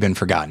already been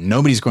forgotten.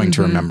 Nobody's going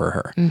to remember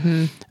her.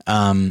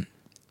 Mm-hmm.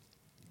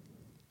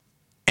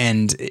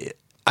 And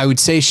I would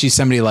say she's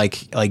somebody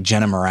like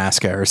Jenna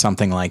Maraska or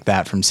something like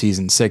that from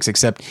season 6,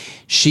 except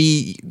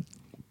she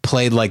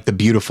played like the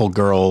beautiful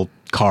girl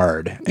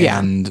card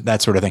and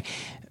that sort of thing.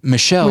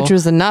 Michelle, which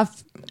was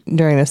enough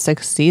during the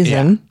 6th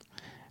season. Yeah.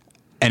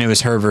 And it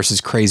was her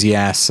versus crazy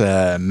ass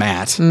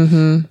Matt.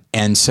 Mm-hmm.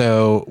 And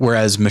so,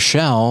 whereas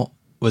Michelle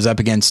was up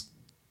against,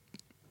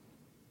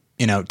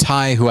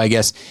 Ty, who I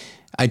guess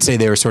I'd say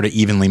they were sort of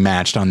evenly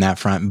matched on that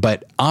front,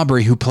 but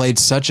Aubrey, who played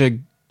such a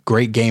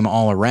great game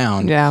all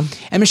around. Yeah.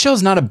 And Michelle's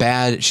she's not a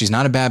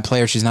bad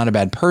player. She's not a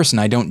bad person.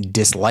 I don't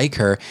dislike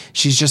her.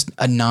 She's just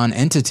a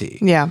non-entity.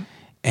 Yeah.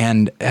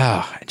 And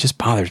it just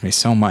bothers me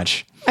so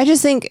much. I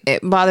just think it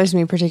bothers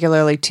me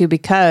particularly too,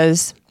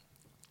 because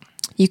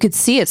you could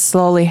see it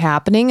slowly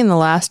happening in the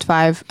last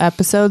 5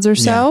 episodes or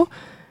so. Yeah.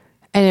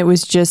 And it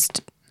was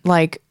just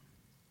like,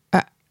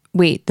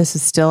 wait, this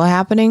is still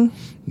happening?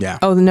 Yeah.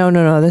 Oh,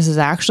 no, this is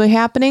actually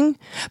happening?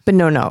 But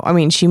no. I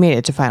mean, she made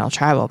it to Final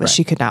Tribal, but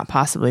she could not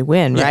possibly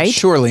win, right?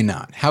 Surely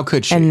not. How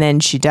could she? And then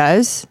she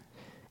does.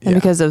 And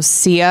because of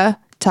Sia,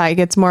 Ty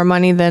gets more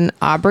money than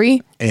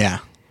Aubrey. Yeah.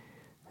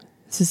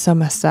 This is so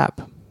messed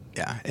up.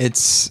 Yeah.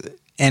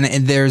 And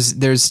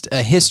there's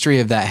a history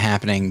of that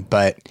happening,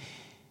 but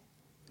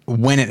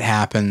when it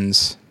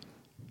happens,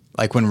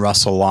 like when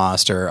Russell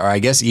lost, or I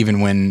guess even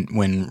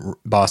when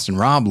Boston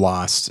Rob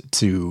lost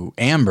to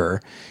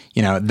Amber,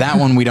 that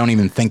one we don't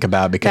even think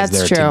about because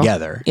they're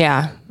together.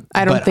 Yeah.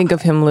 I don't think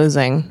of him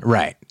losing.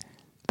 Right.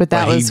 But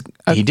that was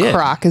a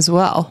crock as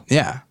well.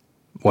 Yeah.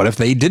 What if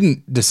they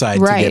didn't decide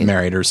to get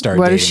married or start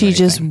dating? What if she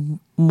just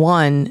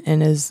won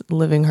and is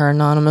living her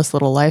anonymous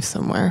little life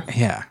somewhere?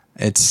 Yeah.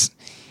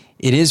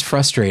 It is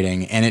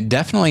frustrating, and it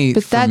definitely,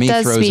 but that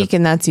does speak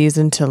in that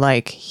season to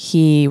like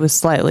he was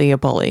slightly a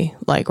bully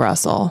like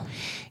Russell.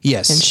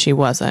 Yes. And she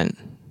wasn't.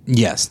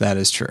 Yes, that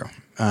is true.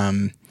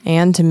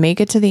 And to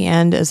make it to the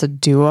end as a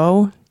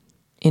duo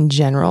in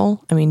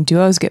general, I mean,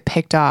 duos get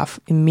picked off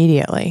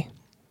immediately.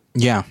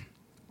 Yeah.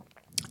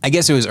 I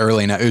guess it was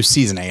early enough. It was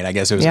season 8. I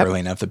guess it was early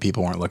enough that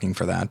people weren't looking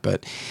for that.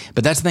 But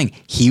that's the thing.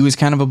 He was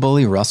kind of a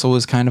bully. Russell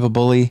was kind of a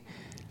bully.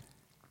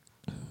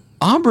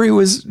 Aubrey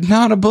was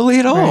not a bully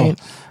at all. Right.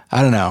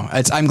 I don't know.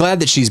 I'm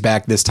glad that she's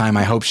back this time.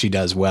 I hope she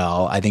does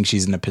well. I think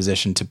she's in a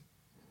position to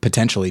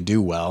potentially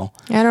do well.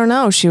 I don't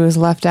know. She was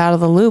left out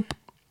of the loop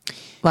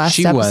last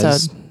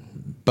episode.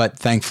 But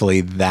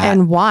thankfully that...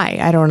 And why?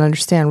 I don't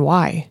understand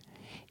why.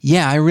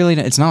 Yeah, I really...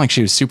 It's not like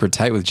she was super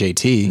tight with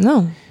JT.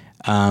 No.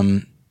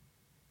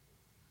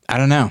 I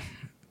don't know.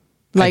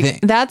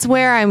 Like, that's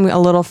where I'm a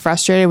little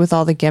frustrated with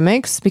all the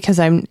gimmicks because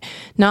I'm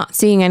not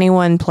seeing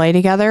anyone play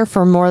together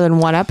for more than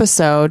one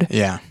episode.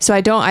 Yeah. So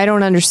I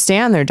don't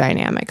understand their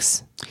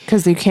dynamics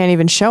because you can't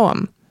even show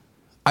them.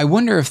 I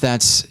wonder if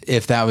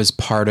it's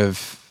part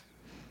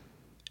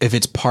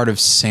of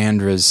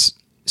Sandra's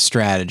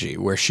strategy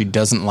where she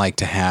doesn't like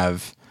to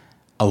have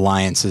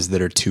alliances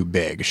that are too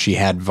big. She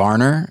had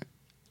Varner,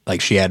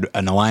 like she had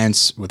an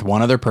alliance with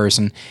one other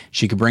person.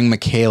 She could bring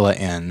Michaela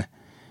in.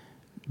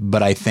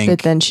 But I think... But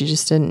then she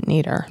just didn't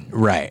need her.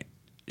 Right.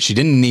 She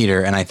didn't need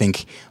her. And I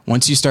think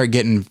once you start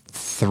getting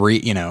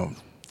three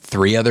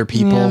other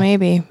people... Yeah,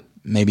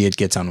 maybe it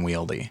gets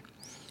unwieldy.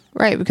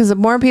 Right, because the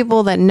more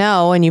people that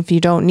know, and if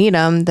you don't need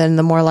them, then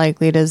the more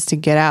likely it is to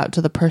get out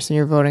to the person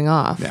you're voting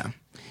off. Yeah.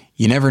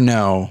 You never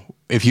know.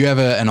 If you have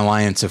an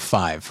alliance of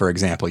 5, for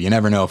example, you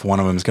never know if one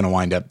of them is going to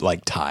wind up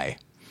like tie.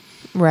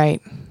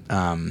 Right.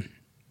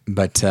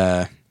 But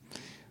although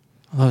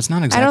it's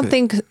not exactly... I don't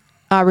think...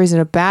 Aubrey's in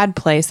a bad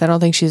place. I don't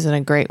think she's in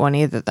a great one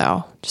either,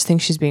 though. Just think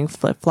she's being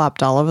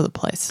flip-flopped all over the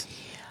place.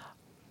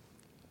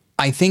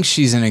 I think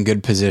she's in a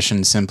good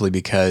position simply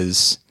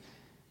because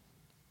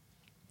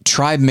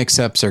tribe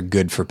mix-ups are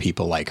good for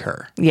people like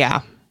her.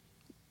 Yeah.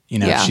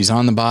 She's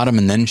on the bottom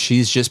and then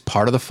she's just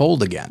part of the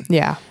fold again.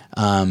 Yeah.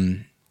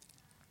 And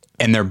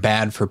they're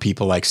bad for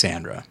people like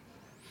Sandra,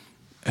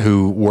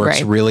 who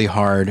works really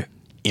hard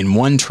in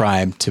one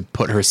tribe to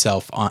put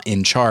herself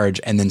in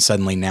charge, and then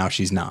suddenly now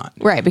she's not.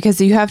 Right,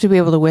 because you have to be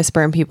able to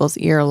whisper in people's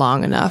ear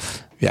long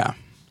enough. Yeah.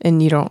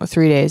 And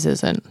 3 days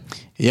isn't.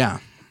 Yeah.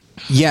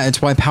 Yeah,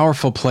 it's why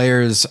powerful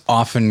players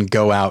often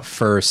go out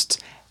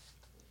first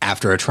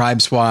after a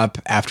tribe swap,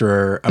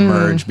 after a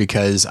merge,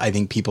 because I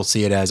think people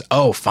see it as,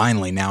 oh,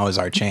 finally, now is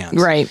our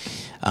chance. Right.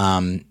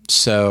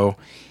 So,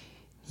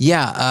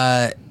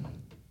 yeah,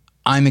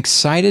 I'm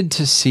excited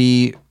to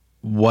see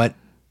what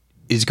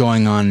is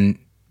going on,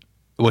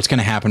 what's going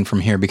to happen from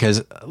here,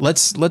 because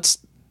let's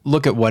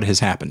look at what has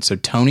happened. So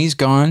Tony's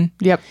gone.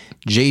 Yep.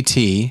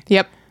 JT.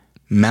 Yep.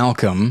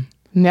 Malcolm.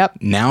 Yep.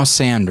 Now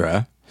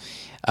Sandra.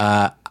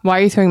 Why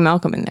are you throwing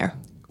Malcolm in there?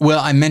 Well,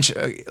 I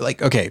mentioned,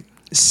 okay,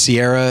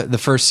 Sierra, the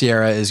first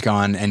Sierra is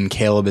gone and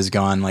Caleb is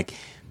gone. Like,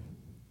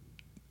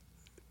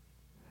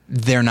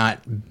 they're not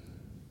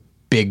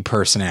big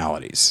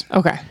personalities.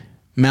 Okay.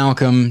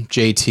 Malcolm,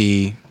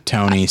 JT,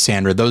 Tony,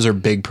 Sandra, those are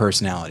big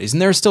personalities.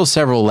 And there are still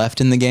several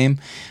left in the game,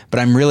 but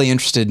I'm really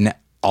interested in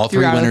all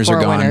 3 winners are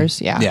gone.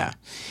 Winners, yeah. Yeah.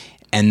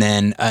 And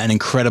then an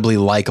incredibly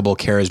likable,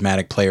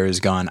 charismatic player is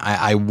gone.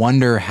 I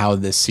wonder how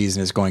this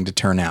season is going to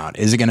turn out.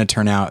 Is it going to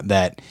turn out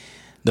that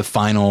the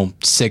final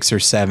 6 or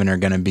 7 are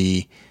going to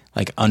be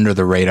like under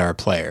the radar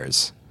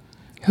players?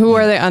 Who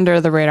are the under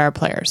the radar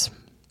players?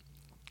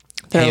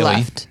 They're Haley.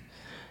 left.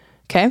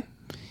 Okay.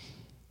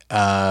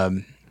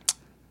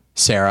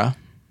 Sarah.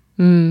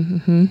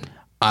 Mm-hmm.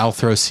 I'll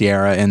throw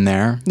Sierra in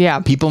there.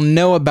 Yeah. People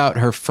know about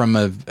her from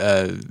a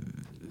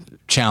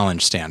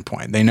challenge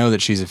standpoint. They know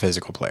that she's a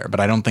physical player, but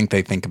I don't think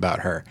they think about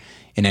her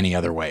in any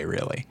other way,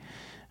 really.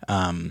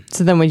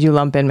 So then would you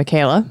lump in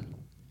Michaela?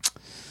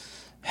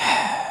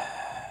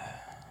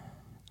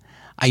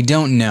 I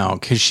don't know,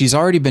 because she's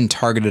already been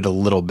targeted a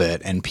little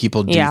bit, and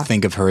people do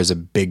think of her as a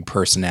big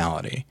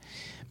personality.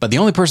 But the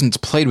only person that's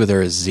played with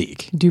her is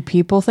Zeke. Do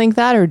people think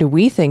that, or do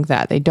we think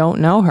that? They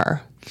don't know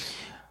her.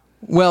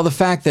 Well, the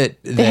fact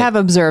that... They have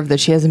observed that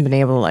she hasn't been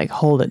able to, like,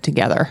 hold it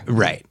together.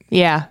 Right.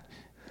 Yeah.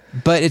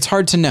 But it's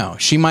hard to know.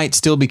 She might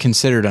still be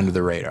considered under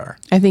the radar.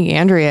 I think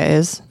Andrea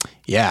is.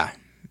 Yeah.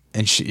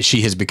 And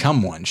she has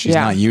become one. She's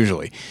not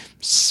usually.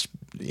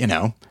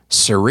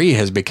 Suri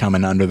has become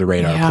an under the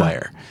radar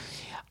player.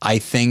 I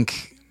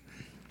think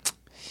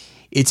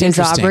it's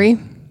interesting. Is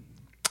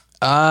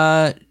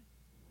Aubrey?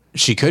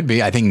 She could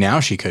be. I think now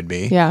she could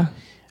be. Yeah.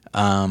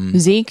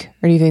 Zeke?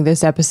 Or do you think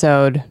this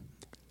episode...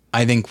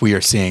 I think we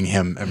are seeing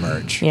him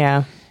emerge.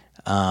 Yeah.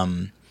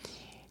 And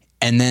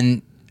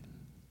then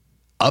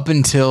up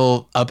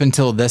until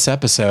this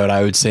episode,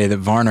 I would say that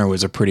Varner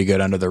was a pretty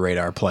good under the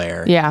radar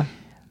player. Yeah.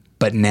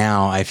 But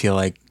now I feel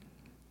like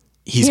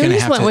he's going to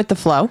have to... He just went with the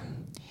flow.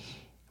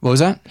 What was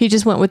that? He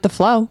just went with the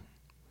flow.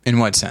 In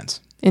what sense?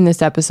 In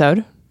this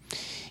episode.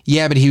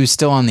 Yeah, but he was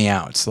still on the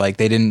outs. Like,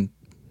 they didn't...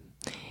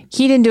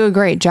 He didn't do a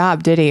great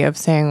job, did he, of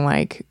saying,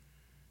 like,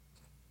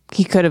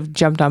 he could have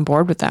jumped on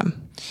board with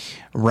them.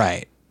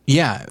 Right.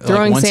 Yeah.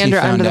 Throwing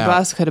Sandra under the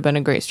bus could have been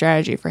a great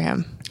strategy for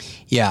him.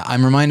 Yeah.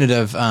 I'm reminded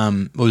of,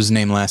 what was his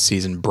name last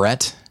season?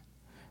 Brett,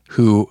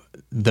 who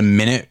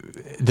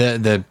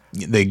the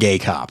gay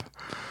cop,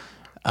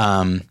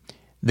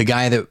 the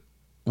guy that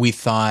we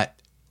thought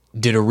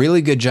did a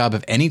really good job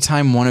of any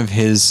time one of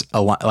his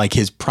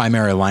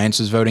primary alliance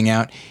was voting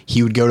out,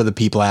 he would go to the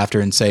people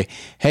after and say,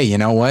 hey, you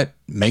know what?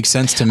 Makes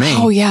sense to me.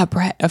 Oh yeah,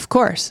 Brett, of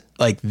course.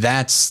 Like,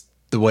 that's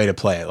the way to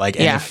play it. Like,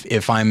 and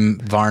if I'm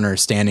Varner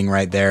standing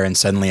right there and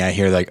suddenly I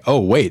hear like, oh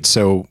wait,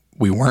 so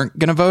we weren't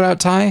going to vote out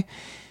Ty,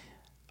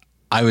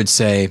 I would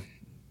say,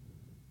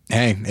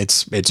 hey,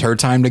 it's her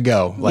time to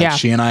go. Like,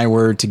 she and I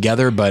were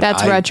together, but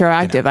that's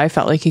retroactive. I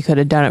felt like he could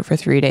have done it for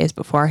 3 days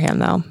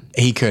beforehand, though.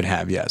 He could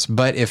have, yes.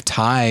 But if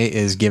Ty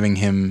is giving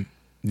him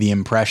the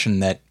impression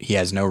that he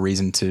has no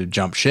reason to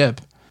jump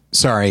ship.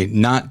 Sorry,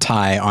 not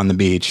Ty on the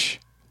beach.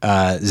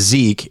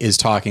 Zeke is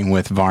talking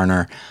with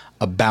Varner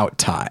about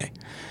Ty.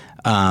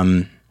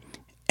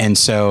 And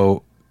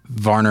so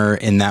Varner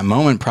in that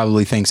moment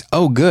probably thinks,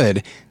 oh,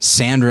 good,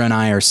 Sandra and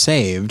I are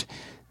saved.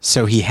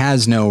 So he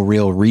has no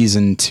real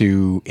reason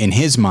to, in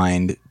his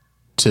mind,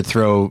 to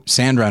throw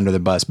Sandra under the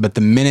bus. But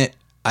the minute,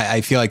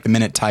 I feel like the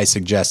minute Ty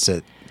suggests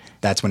it,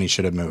 that's when he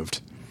should have moved.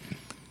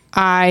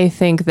 I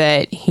think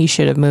that he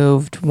should have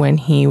moved when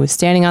he was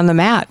standing on the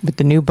mat with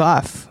the new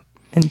buff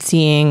and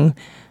seeing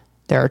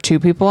there are two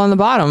people on the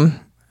bottom.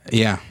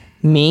 Yeah.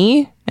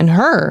 Me and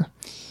her.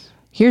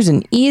 Here's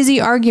an easy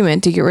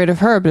argument to get rid of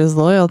her, but his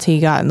loyalty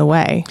got in the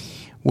way.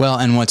 Well,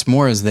 and what's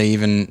more is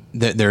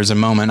there's a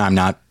moment, I'm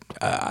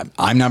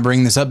not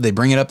bringing this up, they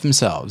bring it up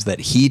themselves,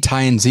 that he,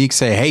 Ty, and Zeke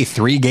say, hey,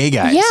 3 gay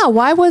guys. Yeah,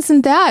 why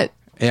wasn't that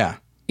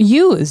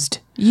used?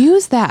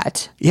 Use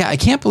that. Yeah, I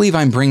can't believe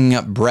I'm bringing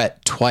up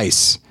Brett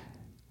twice.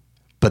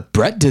 But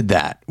Brett did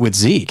that with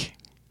Zeke.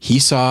 He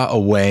saw a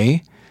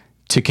way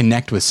to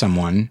connect with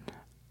someone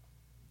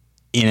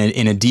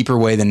in a deeper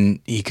way than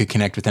he could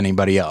connect with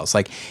anybody else.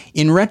 Like,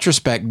 in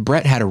retrospect,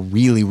 Brett had a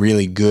really,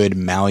 really good,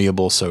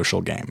 malleable social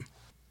game.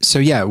 So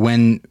yeah,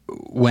 when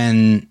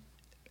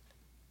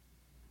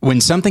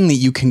something that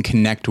you can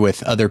connect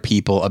with other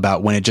people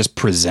about, when it just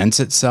presents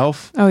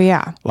itself. Oh,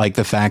 yeah. Like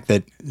the fact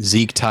that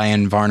Zeke, Ty,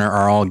 and Varner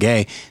are all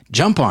gay,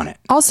 jump on it.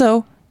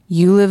 Also,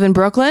 you live in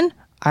Brooklyn.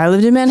 I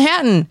lived in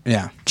Manhattan.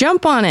 Yeah.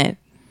 Jump on it.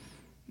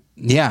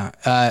 Yeah.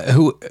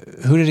 Who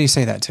did he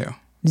say that to?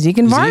 Zeke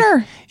and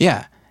Varner.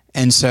 Yeah.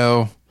 And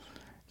so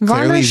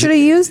Varner should have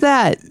used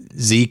that.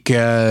 Zeke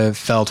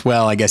felt,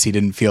 well, I guess he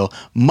didn't feel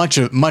much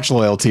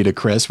loyalty to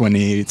Chris when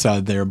he saw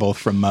they were both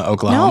from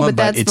Oklahoma. No, but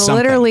that's it's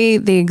literally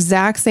the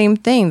exact same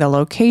thing, the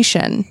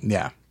location.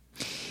 Yeah.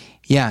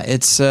 Yeah,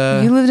 it's...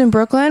 You lived in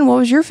Brooklyn? What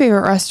was your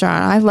favorite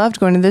restaurant? I loved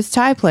going to this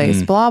Thai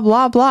place. Blah,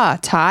 blah, blah.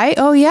 Thai?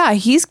 Oh, yeah,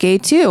 he's gay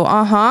too.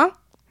 Uh-huh.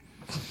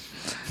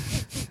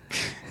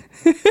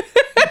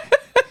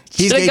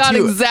 He's gay gay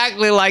too.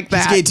 Exactly like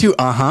that. He's gay too.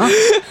 Uh-huh.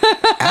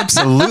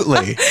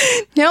 Absolutely.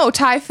 No,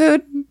 Thai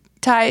food.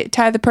 Thai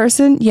the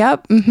person.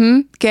 Yep. Mm-hmm.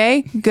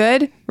 Gay.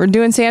 Good. We're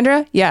doing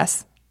Sandra.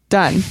 Yes.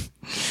 Done.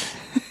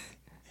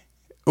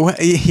 Well,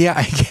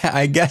 yeah,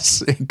 I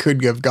guess it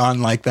could have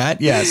gone like that.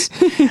 Yes.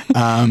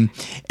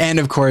 And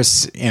of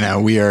course,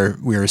 we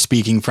are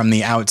speaking from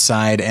the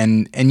outside,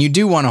 and you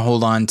do want to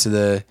hold on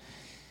to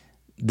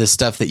the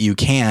stuff that you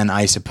can,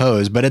 I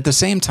suppose. But at the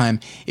same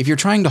time, if you're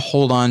trying to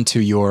hold on to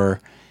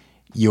your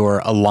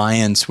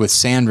alliance with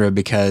Sandra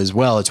because,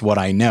 well, it's what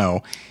I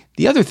know.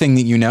 The other thing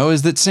that you know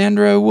is that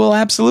Sandra will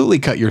absolutely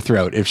cut your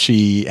throat if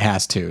she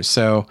has to.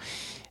 So,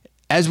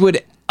 as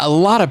would a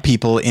lot of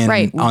people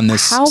on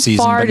this season,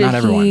 but not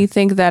everyone. How far did he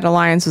think that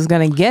alliance was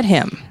going to get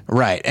him?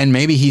 Right. And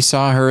maybe he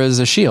saw her as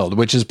a shield,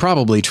 which is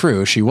probably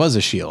true. She was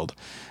a shield.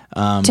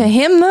 To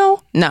him,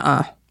 though?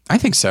 Nuh-uh. I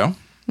think so.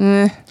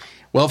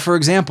 Well, for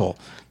example,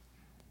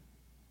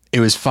 it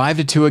was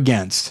 5-2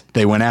 against.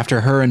 They went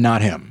after her and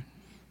not him.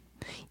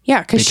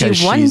 Yeah, because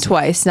she won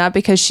twice, not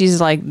because she's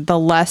like the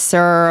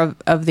lesser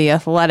of the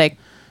athletic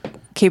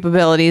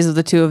capabilities of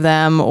the two of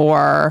them,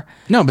 or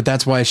no, but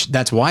that's why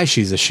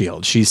she's a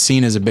shield. She's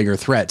seen as a bigger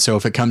threat. So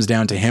if it comes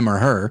down to him or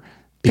her,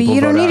 people but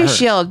you don't vote need out a her.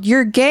 shield.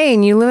 You're gay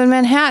and you live in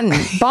Manhattan.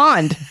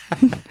 Bond.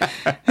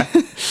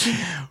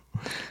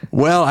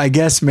 Well, I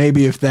guess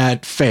maybe if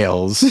that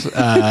fails,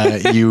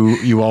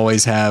 you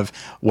always have,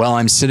 well,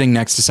 I'm sitting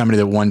next to somebody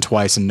that won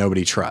twice and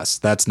nobody trusts.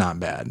 That's not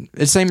bad.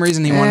 It's the same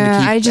reason he wanted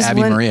to keep Abby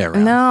Maria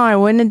around. No, I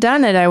wouldn't have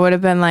done it. I would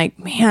have been like,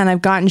 man,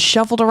 I've gotten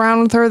shuffled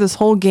around with her this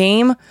whole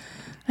game.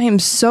 I am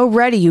so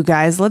ready, you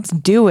guys. Let's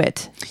do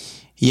it.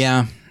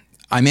 Yeah.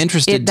 I'm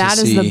interested to see. That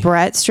is the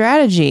Brett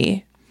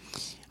strategy.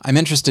 I'm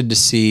interested to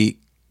see,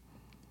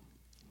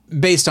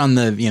 based on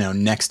the,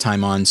 next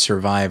time on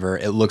Survivor,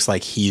 it looks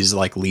like he's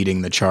like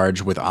leading the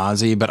charge with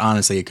Ozzy, but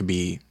honestly, it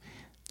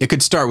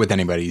could start with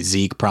anybody.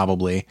 Zeke,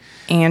 probably.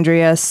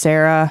 Andrea,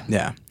 Sarah.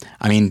 Yeah.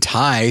 I mean,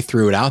 Ty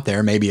threw it out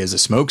there maybe as a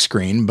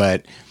smokescreen,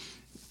 but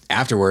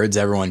afterwards,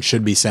 everyone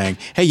should be saying,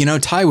 hey,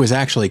 Ty was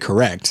actually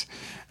correct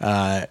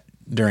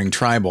during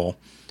Tribal,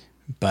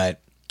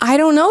 but. I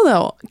don't know,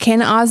 though. Can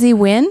Ozzy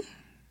win?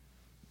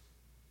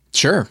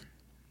 Sure.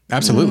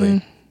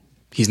 Absolutely.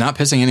 He's not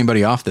pissing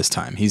anybody off this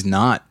time. He's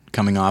not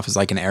coming off as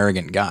like an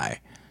arrogant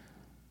guy.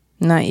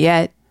 Not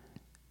yet.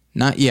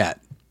 Not yet.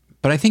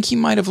 But I think he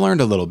might have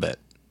learned a little bit.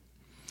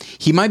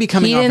 He might be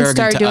coming off arrogant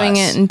to us. He didn't start doing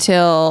it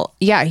until,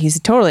 he's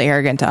totally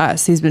arrogant to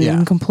us. He's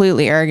been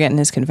completely arrogant in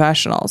his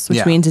confessionals,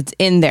 which means it's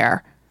in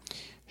there.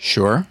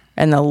 Sure.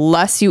 And the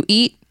less you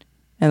eat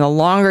and the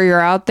longer you're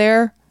out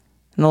there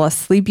and the less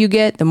sleep you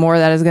get, the more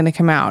that is going to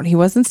come out. He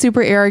wasn't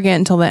super arrogant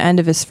until the end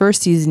of his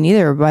first season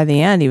either. By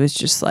the end, he was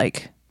just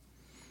like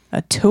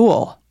a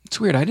tool. It's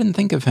weird. I didn't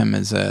think of him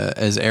as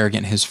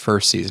arrogant his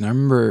first season. I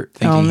remember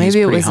thinking maybe he's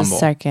it pretty was humble. His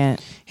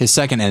second. His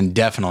second and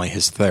definitely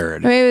his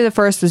third. Maybe the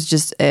first was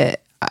just a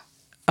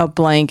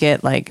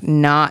blanket, like,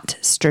 not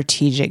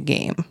strategic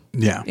game.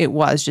 Yeah. It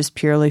was just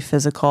purely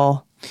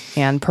physical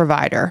and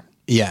provider.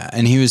 Yeah,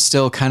 and he was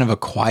still kind of a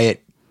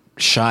quiet,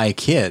 shy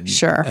kid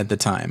Sure. at the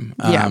time.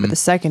 Yeah, but the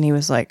second he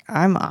was like,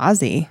 I'm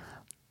Ozzy.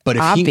 But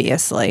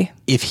Obviously.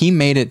 if he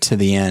made it to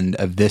the end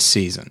of this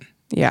season,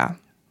 Yeah.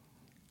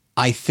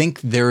 I think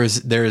there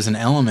is an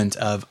element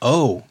of,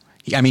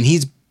 I mean,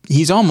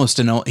 he's almost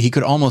he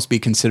could almost be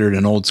considered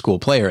an old school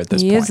player at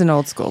this point. He is an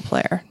old school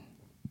player.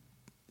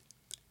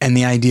 And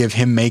the idea of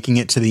him making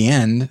it to the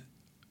end,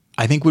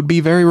 I think would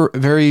be very,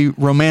 very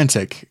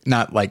romantic.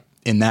 Not like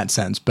in that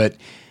sense, but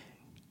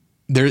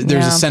there's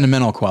a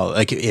sentimental quality.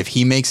 Like if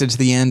he makes it to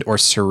the end or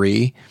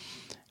Suri,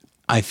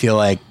 I feel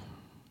like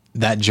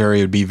that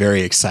jury would be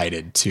very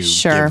excited to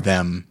give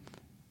them,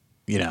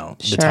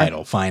 the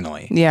title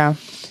finally. Yeah.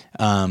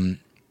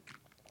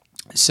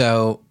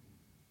 So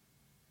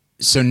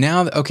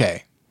now,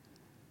 okay.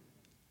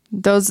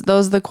 Those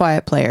are the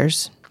quiet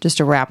players, just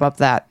to wrap up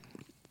that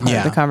part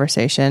of the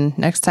conversation.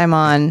 Next time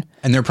on,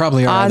 and there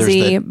probably are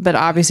Ozzy, others but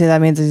obviously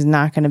that means he's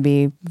not going to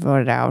be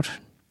voted out.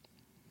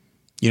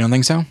 You don't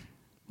think so?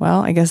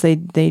 Well, I guess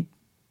they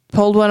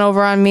pulled one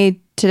over on me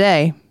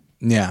today.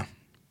 Yeah.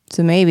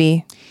 So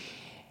maybe.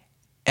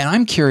 And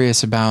I'm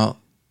curious about,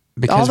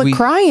 because all the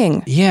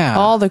crying. Yeah.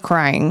 All the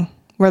crying.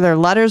 Were there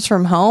letters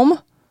from home?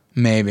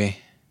 Maybe.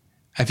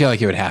 I feel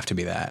like it would have to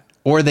be that.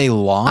 Or they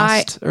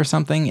lost or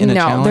something in a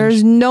challenge. No,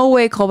 there's no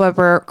way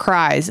Culpepper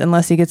cries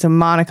unless he gets a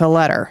Monica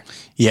letter.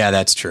 Yeah,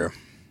 that's true.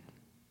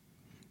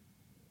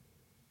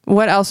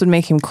 What else would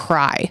make him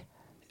cry?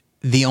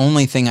 The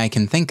only thing I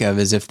can think of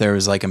is if there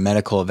was like a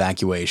medical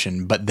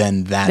evacuation, but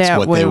then that's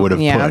what they would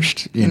have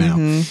pushed,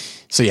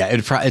 So yeah,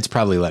 it's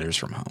probably letters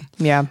from home.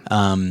 Yeah.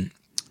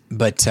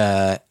 But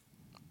so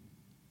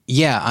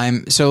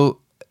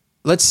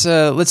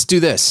let's do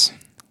this.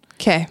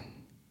 Okay.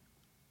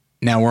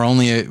 Now we're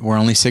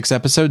only 6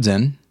 episodes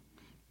in,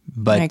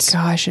 but my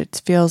gosh,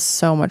 it feels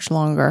so much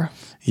longer.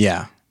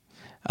 Yeah.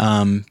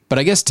 But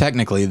I guess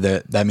technically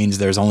that means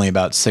there's only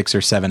about 6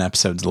 or 7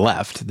 episodes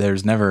left.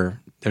 There's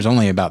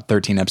only about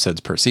 13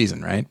 episodes per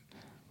season, right?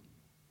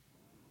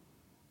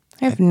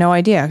 I have no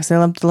idea because they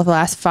lumped the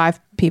last 5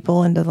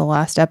 people into the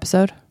last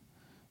episode.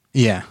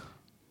 Yeah.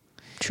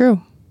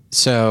 True.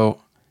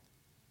 So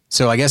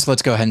I guess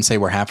let's go ahead and say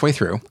we're halfway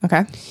through.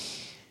 Okay.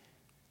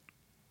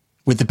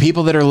 With the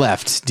people that are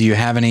left, do you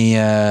have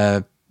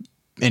any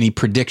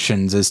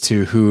predictions as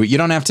to who? You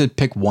don't have to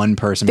pick one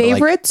person.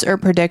 Favorites or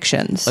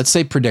predictions? Let's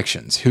say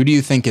predictions. Who do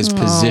you think is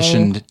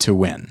positioned to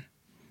win?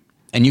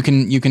 And you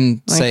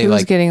can say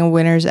who's getting a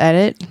winner's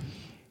edit?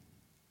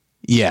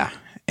 Yeah.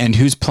 And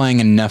who's playing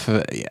enough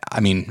of, I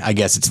mean, I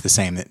guess it's the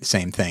same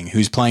thing.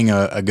 Who's playing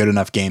a good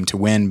enough game to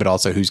win, but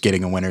also who's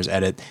getting a winner's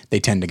edit.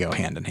 They tend to go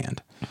hand in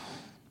hand.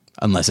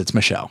 Unless it's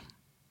Michelle.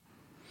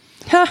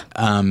 Huh.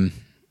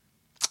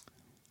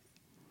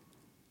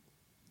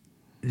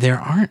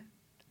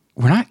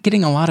 We're not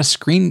getting a lot of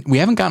we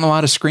haven't gotten a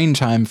lot of screen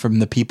time from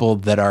the people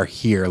that are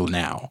here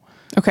now.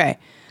 Okay.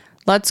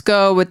 Let's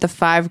go with the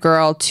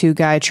 5-girl,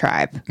 2-guy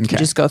tribe. Okay.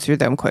 Just go through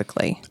them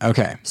quickly.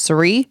 Okay.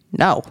 Suri?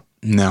 No.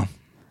 No.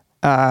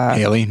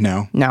 Haley?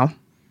 No. No.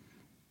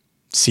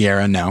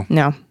 Sierra? No.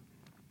 No.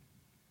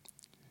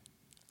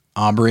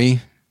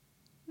 Aubrey?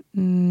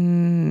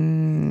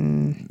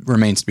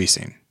 Remains to be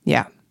seen.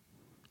 Yeah.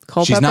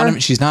 Culpepper?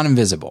 She's not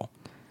invisible.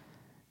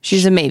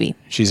 She's a maybe.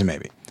 She's a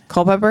maybe.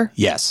 Culpepper?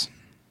 Yes.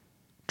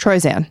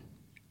 Troyzan?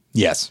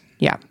 Yes.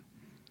 Yeah.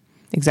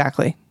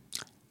 Exactly.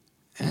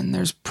 And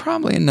there's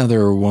probably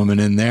another woman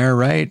in there,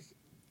 right?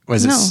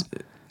 Was it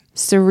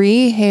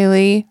Suri,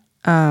 Haley,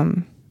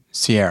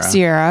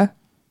 Sierra,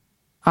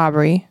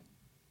 Aubrey.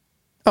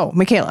 Oh,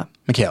 Michaela,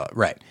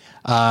 right.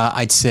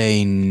 I'd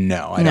say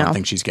no. I don't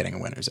think she's getting a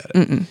winner's edit.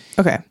 Mm-mm.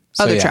 Okay.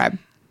 So, tribe.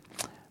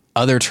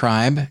 Other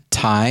tribe,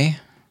 Ty.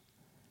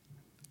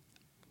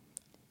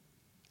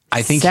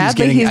 I think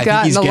Sadly, he's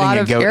gotten a lot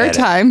of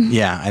airtime.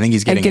 Yeah, I think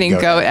he's getting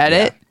a goat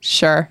edit. Yeah.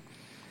 Sure.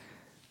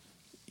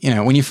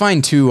 When you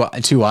find two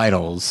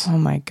idols. Oh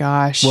my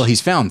gosh. Well,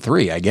 he's found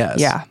 3, I guess.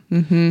 Yeah.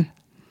 Mm-hmm.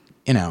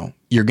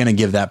 You're going to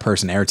give that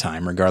person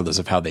airtime regardless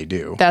of how they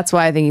do. That's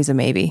why I think he's a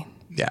maybe.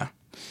 Yeah.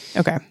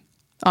 Okay.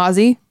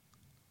 Ozzy?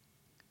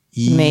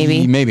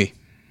 Maybe. Maybe.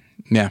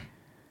 Yeah.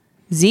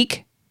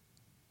 Zeke?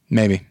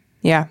 Maybe.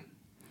 Yeah.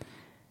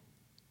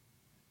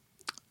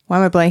 Why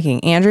am I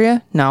blanking?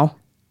 Andrea? No.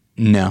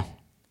 No.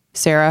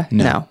 Sarah?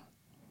 No.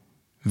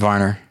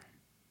 Varner?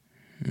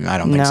 I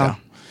don't think so.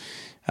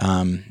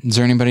 Is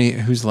there anybody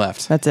who's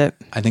left? That's it.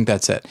 I think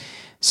that's it.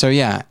 So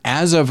yeah,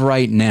 as of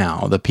right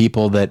now, the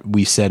people that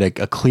we said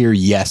a clear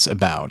yes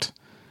about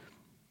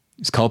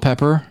is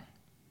Culpepper.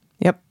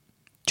 Yep.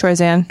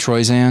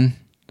 Troyzan.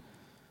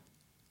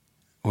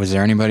 Was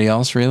there anybody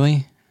else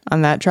really?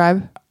 On that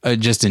tribe?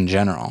 Just in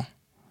general.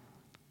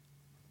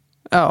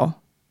 Oh.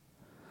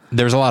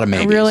 There's a lot of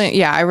maybes.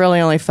 I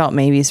really only felt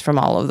maybes from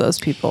all of those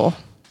people.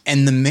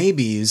 And the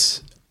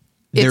maybes...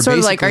 It's sort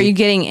of like, are you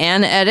getting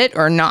an edit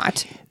or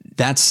not?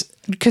 That's...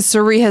 Because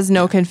Suri has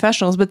no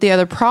confessionals, but the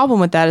other problem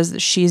with that is that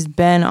she's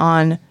been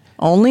on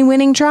only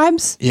winning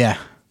tribes. Yeah.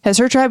 Has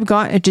her tribe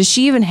gone... Does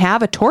she even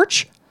have a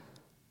torch?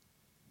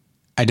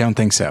 I don't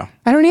think so.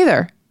 I don't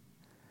either.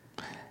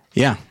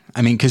 Yeah.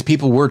 I mean, because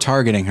people were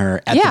targeting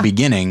her at the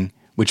beginning,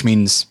 which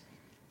means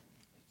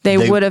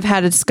they would have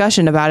had a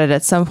discussion about it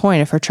at some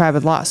point if her tribe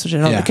had lost, which I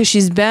don't, because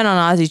she's been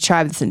on Ozzy's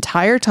tribe this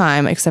entire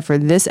time, except for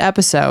this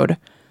episode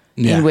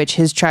in which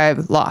his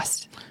tribe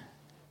lost.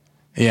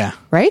 Yeah.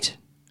 Right?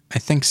 I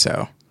think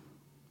so.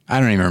 I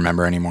don't even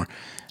remember anymore.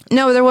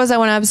 No, there was that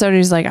one episode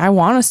he's like, I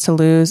want us to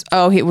lose.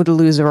 Oh, he would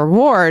lose a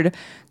reward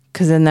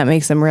because then that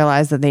makes them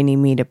realize that they need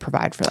me to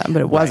provide for them.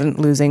 But it wasn't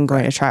losing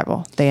going to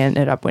tribal. They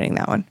ended up winning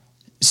that one.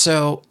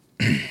 So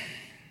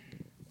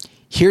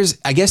here's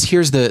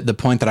the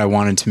point that I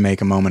wanted to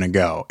make a moment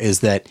ago is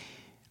that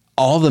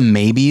all the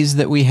maybes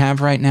that we have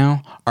right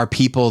now are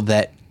people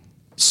that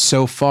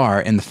so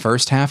far in the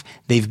first half,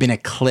 they've been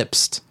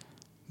eclipsed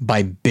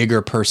by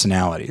bigger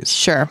personalities.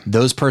 Sure.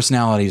 Those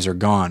personalities are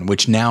gone,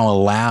 which now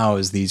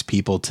allows these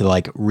people to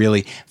like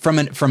really, from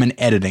an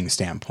editing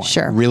standpoint,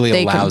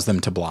 really allows them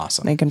to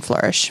blossom. They can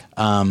flourish.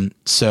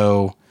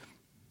 So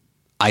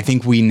I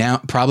think we now,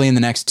 probably in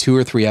the next 2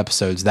 or 3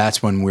 episodes,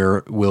 that's when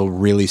we'll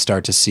really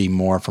start to see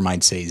more from,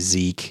 I'd say,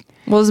 Zeke.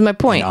 Well, this is my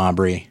point. And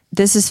Aubrey.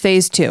 This is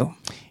phase 2.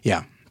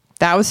 Yeah.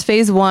 That was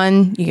phase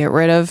 1. You get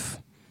rid of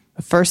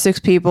the first 6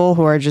 people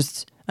who are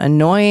just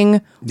annoying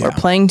or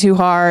playing too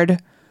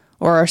hard.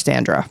 Or our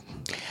Sandra.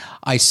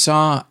 I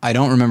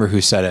don't remember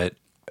who said it.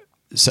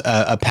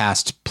 A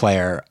past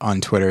player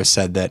on Twitter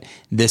said that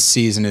this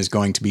season is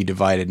going to be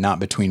divided not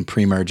between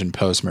pre-merge and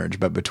post-merge,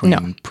 but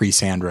between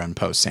pre-Sandra and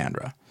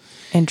post-Sandra.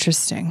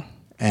 Interesting.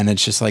 And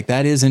it's just like,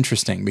 that is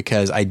interesting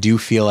because I do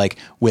feel like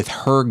with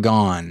her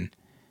gone.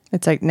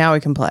 It's like, now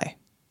we can play.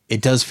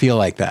 It does feel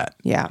like that.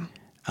 Yeah.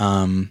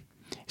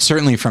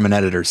 Certainly from an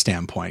editor's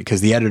standpoint,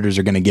 because the editors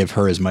are going to give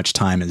her as much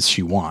time as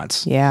she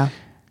wants. Yeah.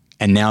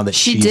 And now that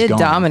she she's did gone,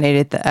 dominate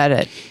at the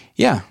edit.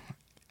 Yeah.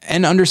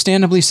 And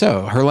understandably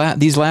so.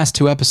 These last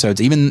 2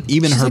 episodes, even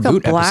she's her like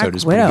boot episode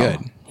is widow. Pretty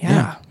good.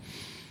 Yeah.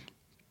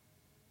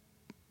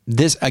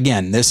 This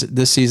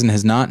season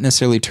has not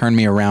necessarily turned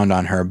me around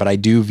on her, but I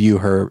do view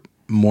her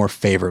more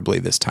favorably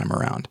this time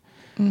around.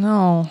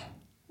 No,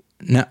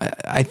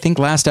 I think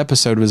last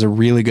episode was a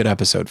really good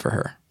episode for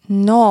her.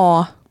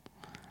 No.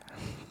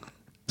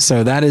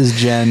 So that is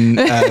Jen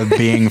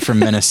being from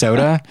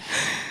Minnesota.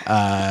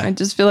 I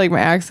just feel like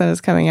my accent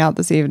is coming out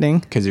this evening.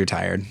 Because you're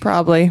tired.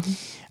 Probably.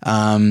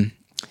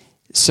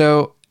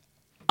 So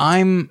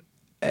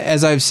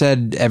as I've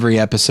said every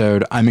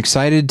episode, I'm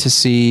excited to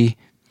see,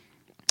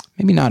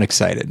 maybe not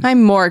excited.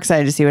 I'm more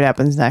excited to see what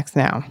happens next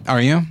now.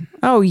 Are you?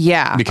 Oh,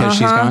 yeah. Because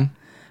she's gone?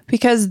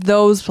 Because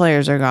those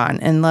players are gone,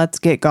 and let's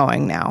get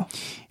going now.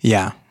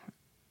 Yeah.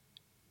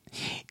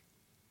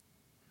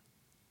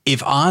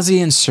 If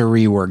Ozzy and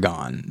Suri were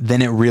gone,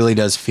 then it really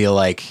does feel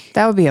like...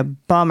 That would be a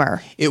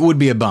bummer. It would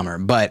be a bummer.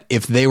 But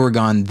if they were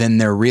gone, then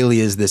there really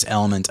is this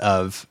element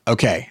of,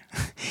 okay,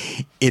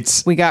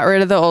 we got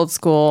rid of the old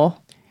school.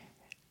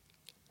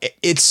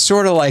 It's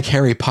sort of like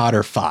Harry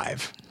Potter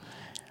 5,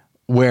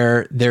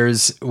 where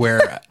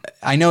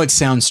I know it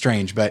sounds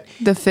strange, but...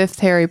 The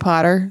 5th Harry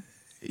Potter?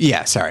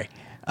 Yeah, sorry.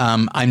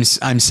 I'm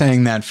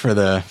saying that for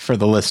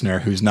the listener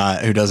who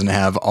doesn't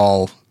have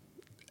all...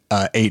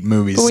 8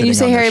 movies. But when you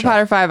say Harry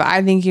Potter 5,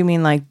 I think you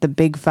mean like the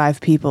big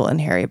 5 people in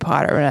Harry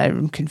Potter, and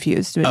I'm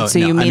confused. Oh, so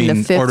you mean the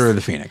 5th Order of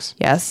the Phoenix?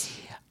 Yes.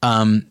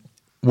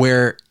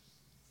 Where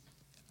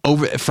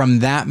from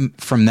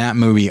that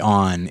movie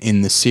on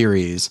in the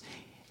series,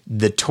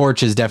 the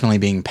torch is definitely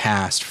being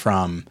passed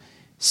from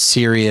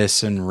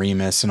Sirius and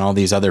Remus and all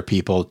these other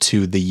people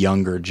to the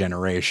younger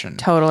generation.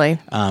 Totally.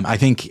 I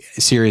think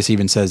Sirius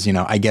even says,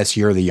 I guess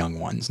you're the young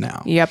ones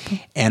now. Yep.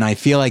 And I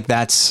feel like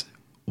that's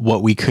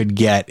what we could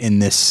get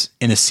in a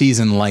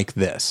season like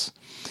this.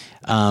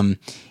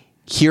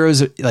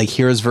 Heroes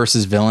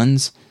versus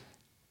villains.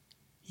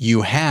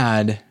 You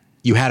had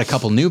a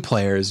couple new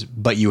players,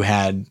 but you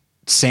had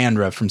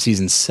Sandra from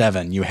season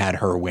 7. You had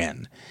her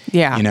win.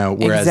 Yeah.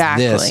 Whereas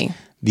exactly. this,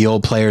 the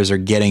old players are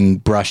getting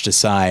brushed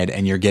aside,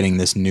 and you're getting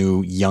this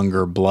new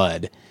younger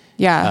blood.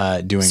 Yeah.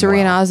 Doing Suri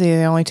well. and Ozzy are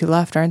the only 2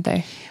 left, aren't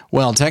they?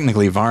 Well,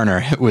 technically,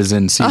 Varner was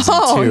in season 2.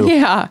 Oh,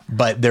 yeah.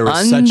 But there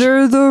was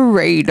under the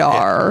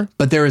radar.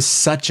 But there is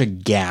such a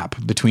gap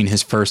between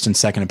his first and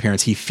second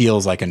appearance. He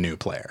feels like a new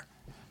player.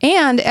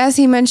 And as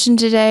he mentioned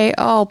today,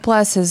 oh,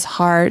 bless his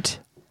heart.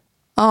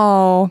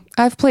 Oh,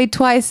 I've played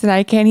twice and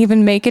I can't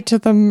even make it to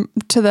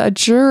the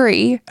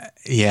jury.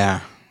 Yeah.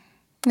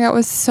 That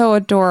was so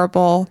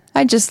adorable.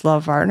 I just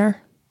love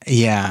Varner.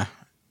 Yeah.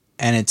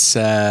 And it's...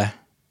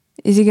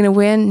 Is he going to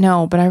win?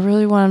 No, but I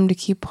really want him to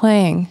keep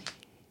playing.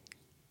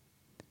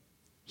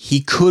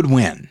 He could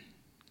win.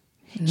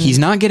 Mm-hmm. He's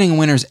not getting a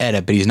winner's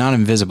edit, but he's not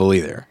invisible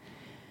either.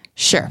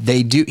 Sure.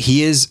 They do.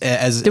 He is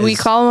Did we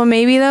call him a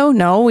maybe though?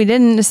 No, we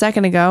didn't a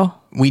second ago.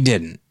 We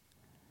didn't.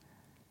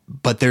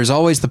 But there's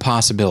always the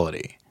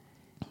possibility.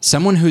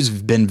 Someone who's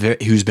been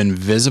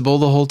visible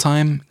the whole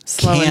time,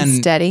 slow and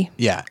steady.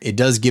 Yeah, it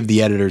does give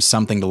the editors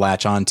something to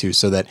latch onto,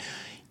 so that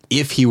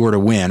if he were to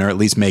win or at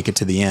least make it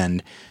to the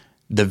end,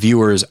 the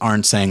viewers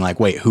aren't saying like,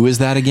 "Wait, who is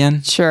that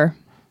again?" Sure.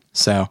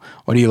 So,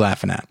 what are you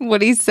laughing at?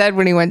 What he said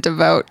when he went to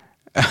vote.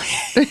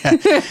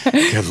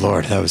 Good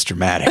Lord, that was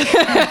dramatic.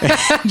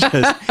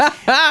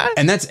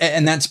 And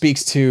that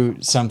speaks to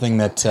something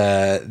that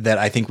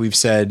I think we've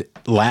said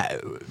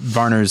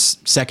Varner's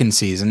second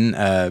season,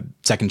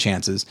 Second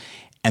Chances,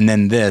 and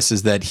then this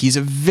is that he's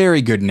a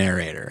very good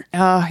narrator.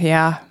 Oh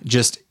yeah.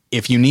 Just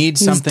if you need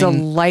He's something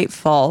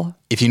delightful.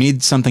 If you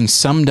need something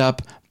summed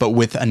up but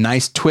with a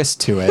nice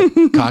twist to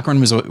it, Cochran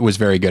was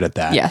very good at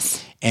that.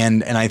 Yes.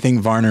 And I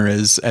think Varner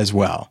is as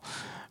well.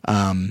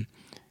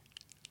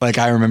 Like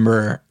I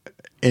remember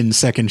in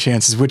Second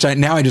Chances, which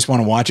I just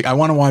want to watch. I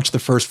want to watch the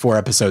first 4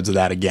 episodes of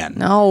that again.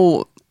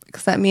 No,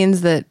 because that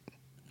means that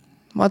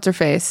what's her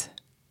face?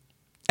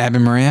 Abby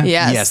Maria?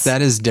 Yes. Yes,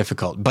 that is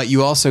difficult. But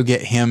you also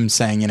get him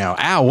saying,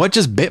 ow, what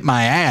just bit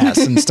my ass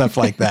and stuff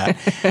like that.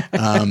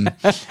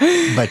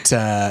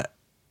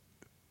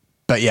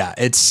 But yeah,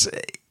 it's,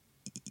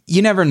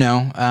 you never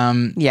know.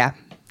 Yeah.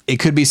 It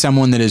could be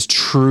someone that is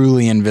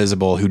truly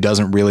invisible who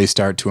doesn't really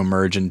start to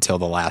emerge until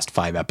the last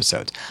 5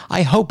 episodes.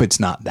 I hope it's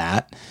not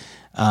that.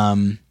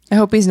 I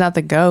hope he's not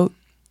the goat.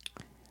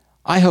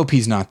 I hope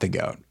he's not the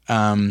goat.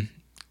 I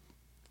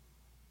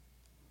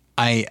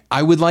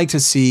would like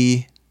to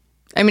see.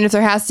 I mean, if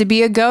there has to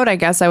be a goat, I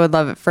guess I would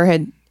love it for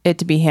it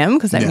to be him,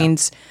 because that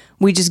means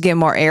we just get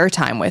more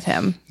airtime with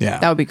him. Yeah,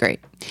 that would be great.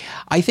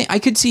 I think I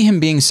could see him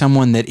being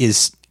someone that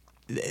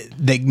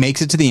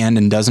makes it to the end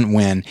and doesn't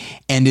win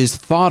and is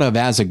thought of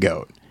as a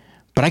goat.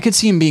 But I could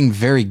see him being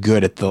very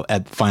good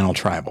at Final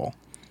Tribal.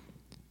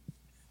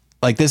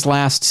 Like this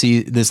last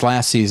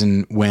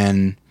season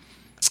when,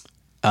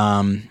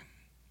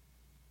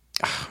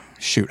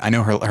 shoot, I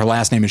know her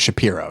last name is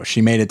Shapiro.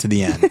 She made it to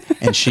the end,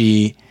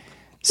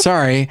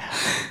 and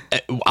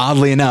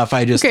oddly enough,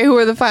 okay. Who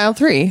are the final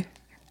 3?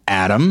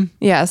 Adam,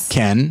 yes,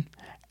 Ken,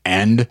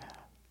 and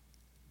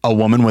a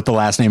woman with the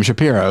last name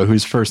Shapiro,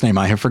 whose first name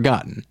I have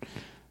forgotten,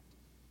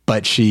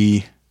 but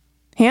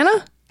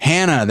Hannah,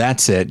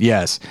 that's it.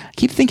 Yes. I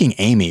keep thinking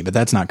Amy, but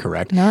that's not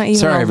correct. Not even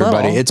Sorry, a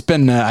everybody. little. It's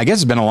been, I guess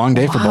it's been a long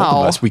day for both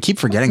of us. We keep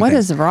forgetting What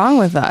things. is wrong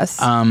with us?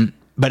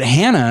 But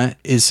Hannah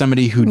is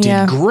somebody who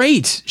did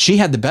great. She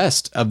had the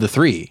best of the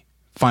 3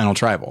 Final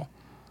Tribal.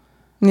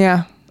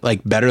 Yeah.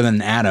 Like better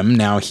than Adam.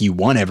 Now he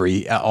won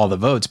all the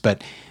votes,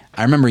 but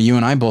I remember you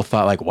and I both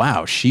thought like,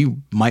 wow, she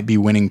might be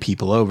winning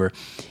people over.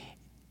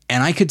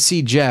 And I could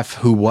see Jeff,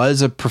 who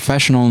was a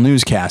professional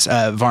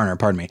Varner,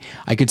 pardon me.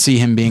 I could see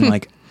him being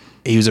like,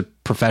 he was a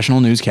professional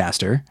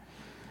newscaster,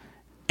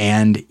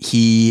 and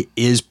he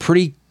is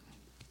pretty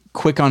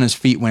quick on his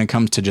feet when it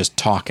comes to just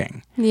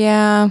talking.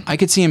 Yeah. I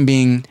could see him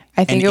being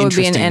I think it would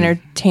be an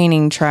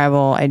entertaining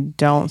tribal. I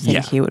don't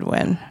think he would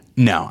win.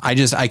 No,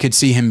 I could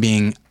see him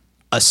being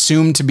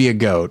assumed to be a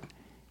goat,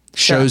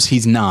 shows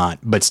he's not,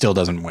 but still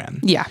doesn't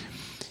win. Yeah.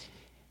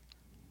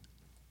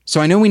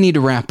 So I know we need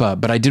to wrap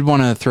up, but I did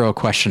want to throw a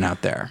question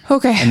out there.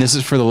 Okay. And this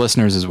is for the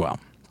listeners as well.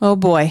 Oh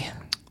boy.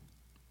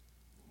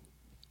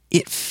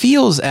 It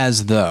feels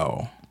as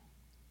though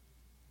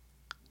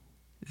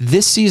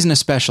this season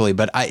especially,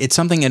 but it's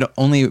something that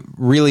only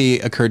really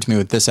occurred to me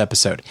with this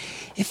episode.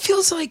 It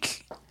feels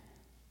like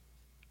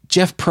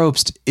Jeff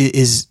Probst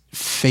is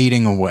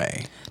fading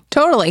away.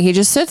 Totally. He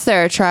just sits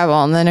there at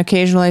Tribal and then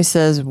occasionally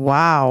says,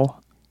 wow.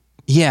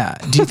 Yeah.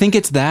 Do you think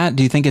it's that?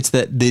 Do you think it's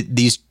that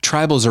these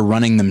tribals are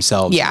running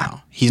themselves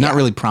now? He's not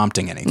really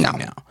prompting anything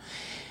now.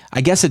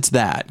 I guess it's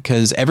that,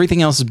 because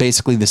everything else is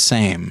basically the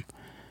same.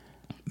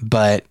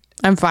 But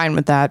I'm fine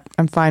with that.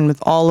 I'm fine with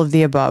all of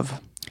the above.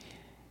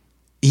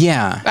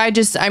 Yeah. I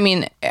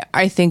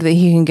think that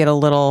he can get a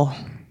little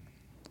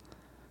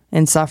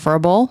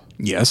insufferable.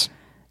 Yes.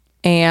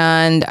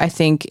 And I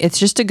think it's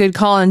just a good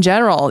call in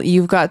general.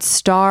 You've got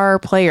star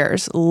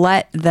players.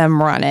 Let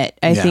them run it.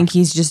 I think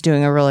he's just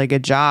doing a really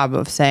good job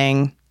of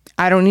saying,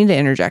 I don't need to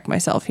interject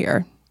myself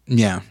here.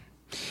 Yeah.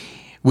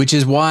 Which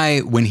is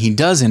why when he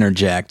does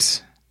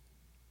interject,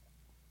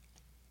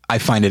 I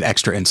find it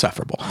extra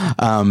insufferable.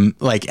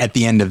 Like at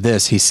the end of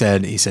this, he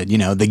said,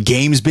 the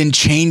game's been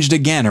changed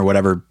again, or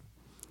whatever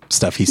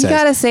stuff he says. You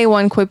gotta say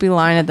one quippy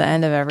line at the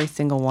end of every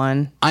single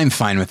one. I'm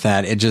fine with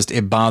that.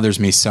 It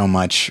bothers me so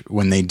much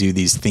when they do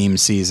these theme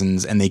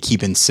seasons and they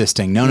keep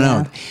insisting,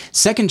 no.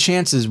 Second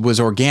Chances was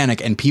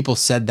organic and people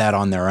said that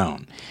on their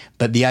own.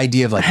 But the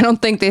idea of I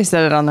don't think they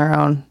said it on their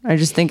own. I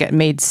just think it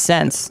made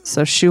sense.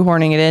 So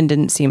shoehorning it in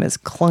didn't seem as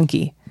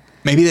clunky.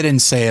 Maybe they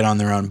didn't say it on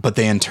their own, but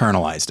they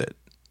internalized it.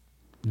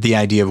 The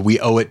idea of we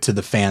owe it to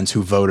the fans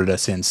who voted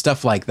us in,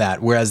 stuff like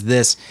that. Whereas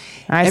this,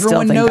 I still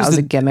think that was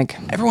a gimmick.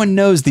 Everyone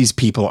knows these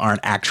people aren't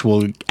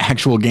actual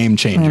game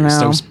changers.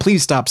 So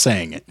please stop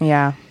saying it.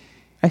 Yeah.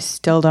 I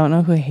still don't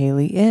know who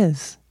Haley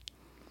is.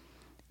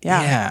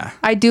 Yeah.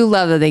 I do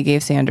love that they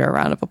gave Sandra a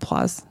round of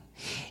applause.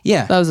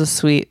 Yeah. That was a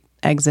sweet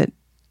exit.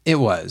 It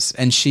was.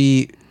 And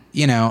she,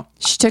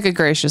 she took it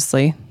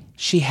graciously.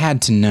 She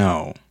had to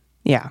know.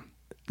 Yeah.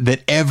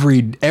 That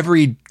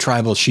every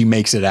tribal she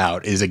makes it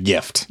out is a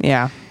gift.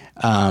 Yeah.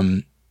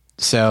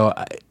 So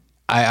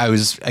I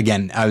was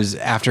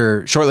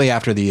shortly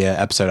after the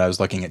episode, I was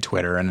looking at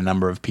Twitter, and a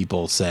number of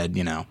people said,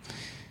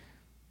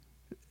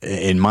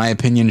 in my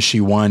opinion,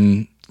 she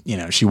won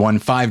she won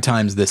 5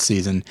 times this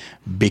season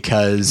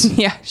because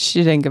Yeah,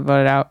 she didn't get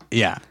voted out.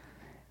 yeah.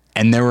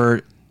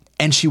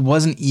 And she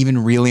wasn't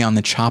even really on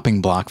the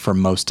chopping block for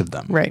most of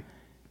them. Right.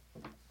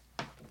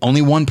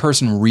 Only one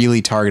person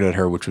really targeted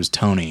her, which was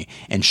Tony,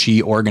 and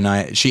she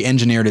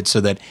engineered it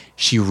so that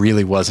she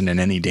really wasn't in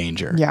any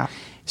danger. Yeah.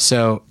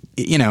 So,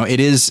 it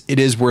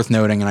is worth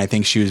noting, and I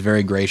think she was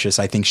very gracious.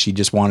 I think she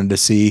just wanted to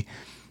see,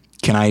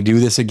 can I do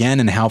this again,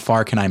 and how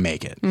far can I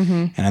make it?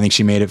 Mm-hmm. And I think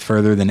she made it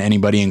further than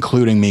anybody,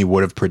 including me,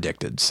 would have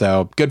predicted.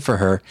 So good for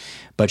her.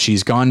 But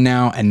she's gone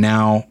now, and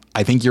now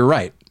I think you're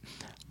right.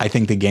 I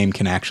think the game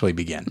can actually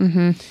begin.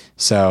 Mm-hmm.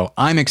 So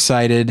I'm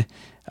excited,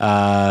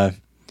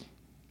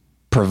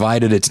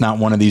 provided it's not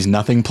one of these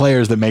nothing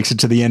players that makes it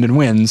to the end and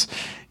wins.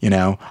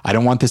 I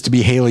don't want this to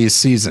be Haley's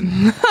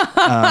season.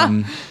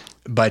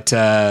 But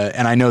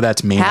and I know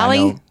that's me.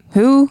 Hallie?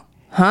 Who?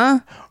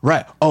 Huh?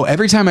 Right. Oh,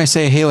 every time I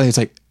say Haley, it's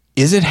like,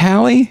 is it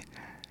Hallie?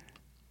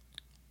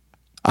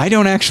 I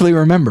don't actually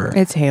remember.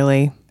 It's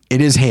Haley.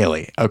 It is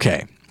Haley.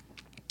 Okay.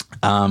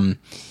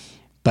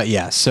 But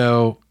yeah,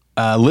 so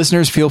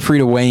listeners, feel free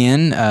to weigh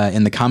in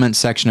the comments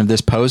section of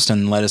this post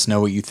and let us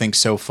know what you think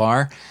so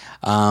far.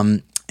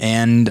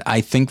 And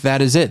I think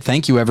that is it.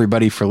 Thank you,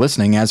 everybody, for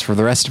listening. As for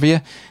the rest of you,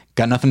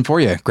 got nothing for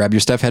you. Grab your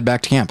stuff, head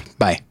back to camp.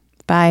 Bye.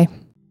 Bye.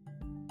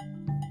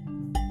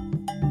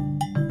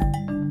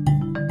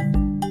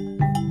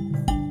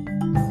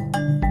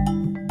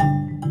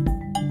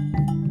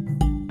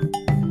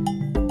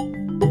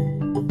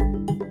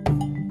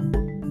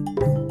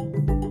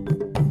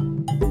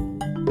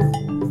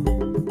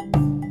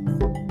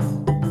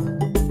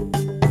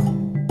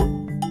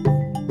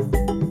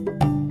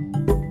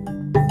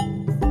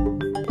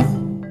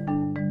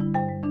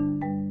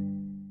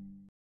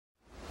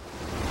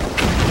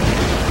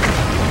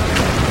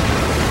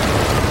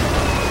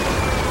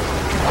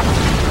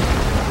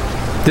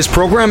 This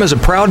program is a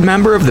proud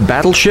member of the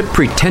Battleship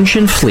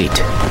Pretension Fleet.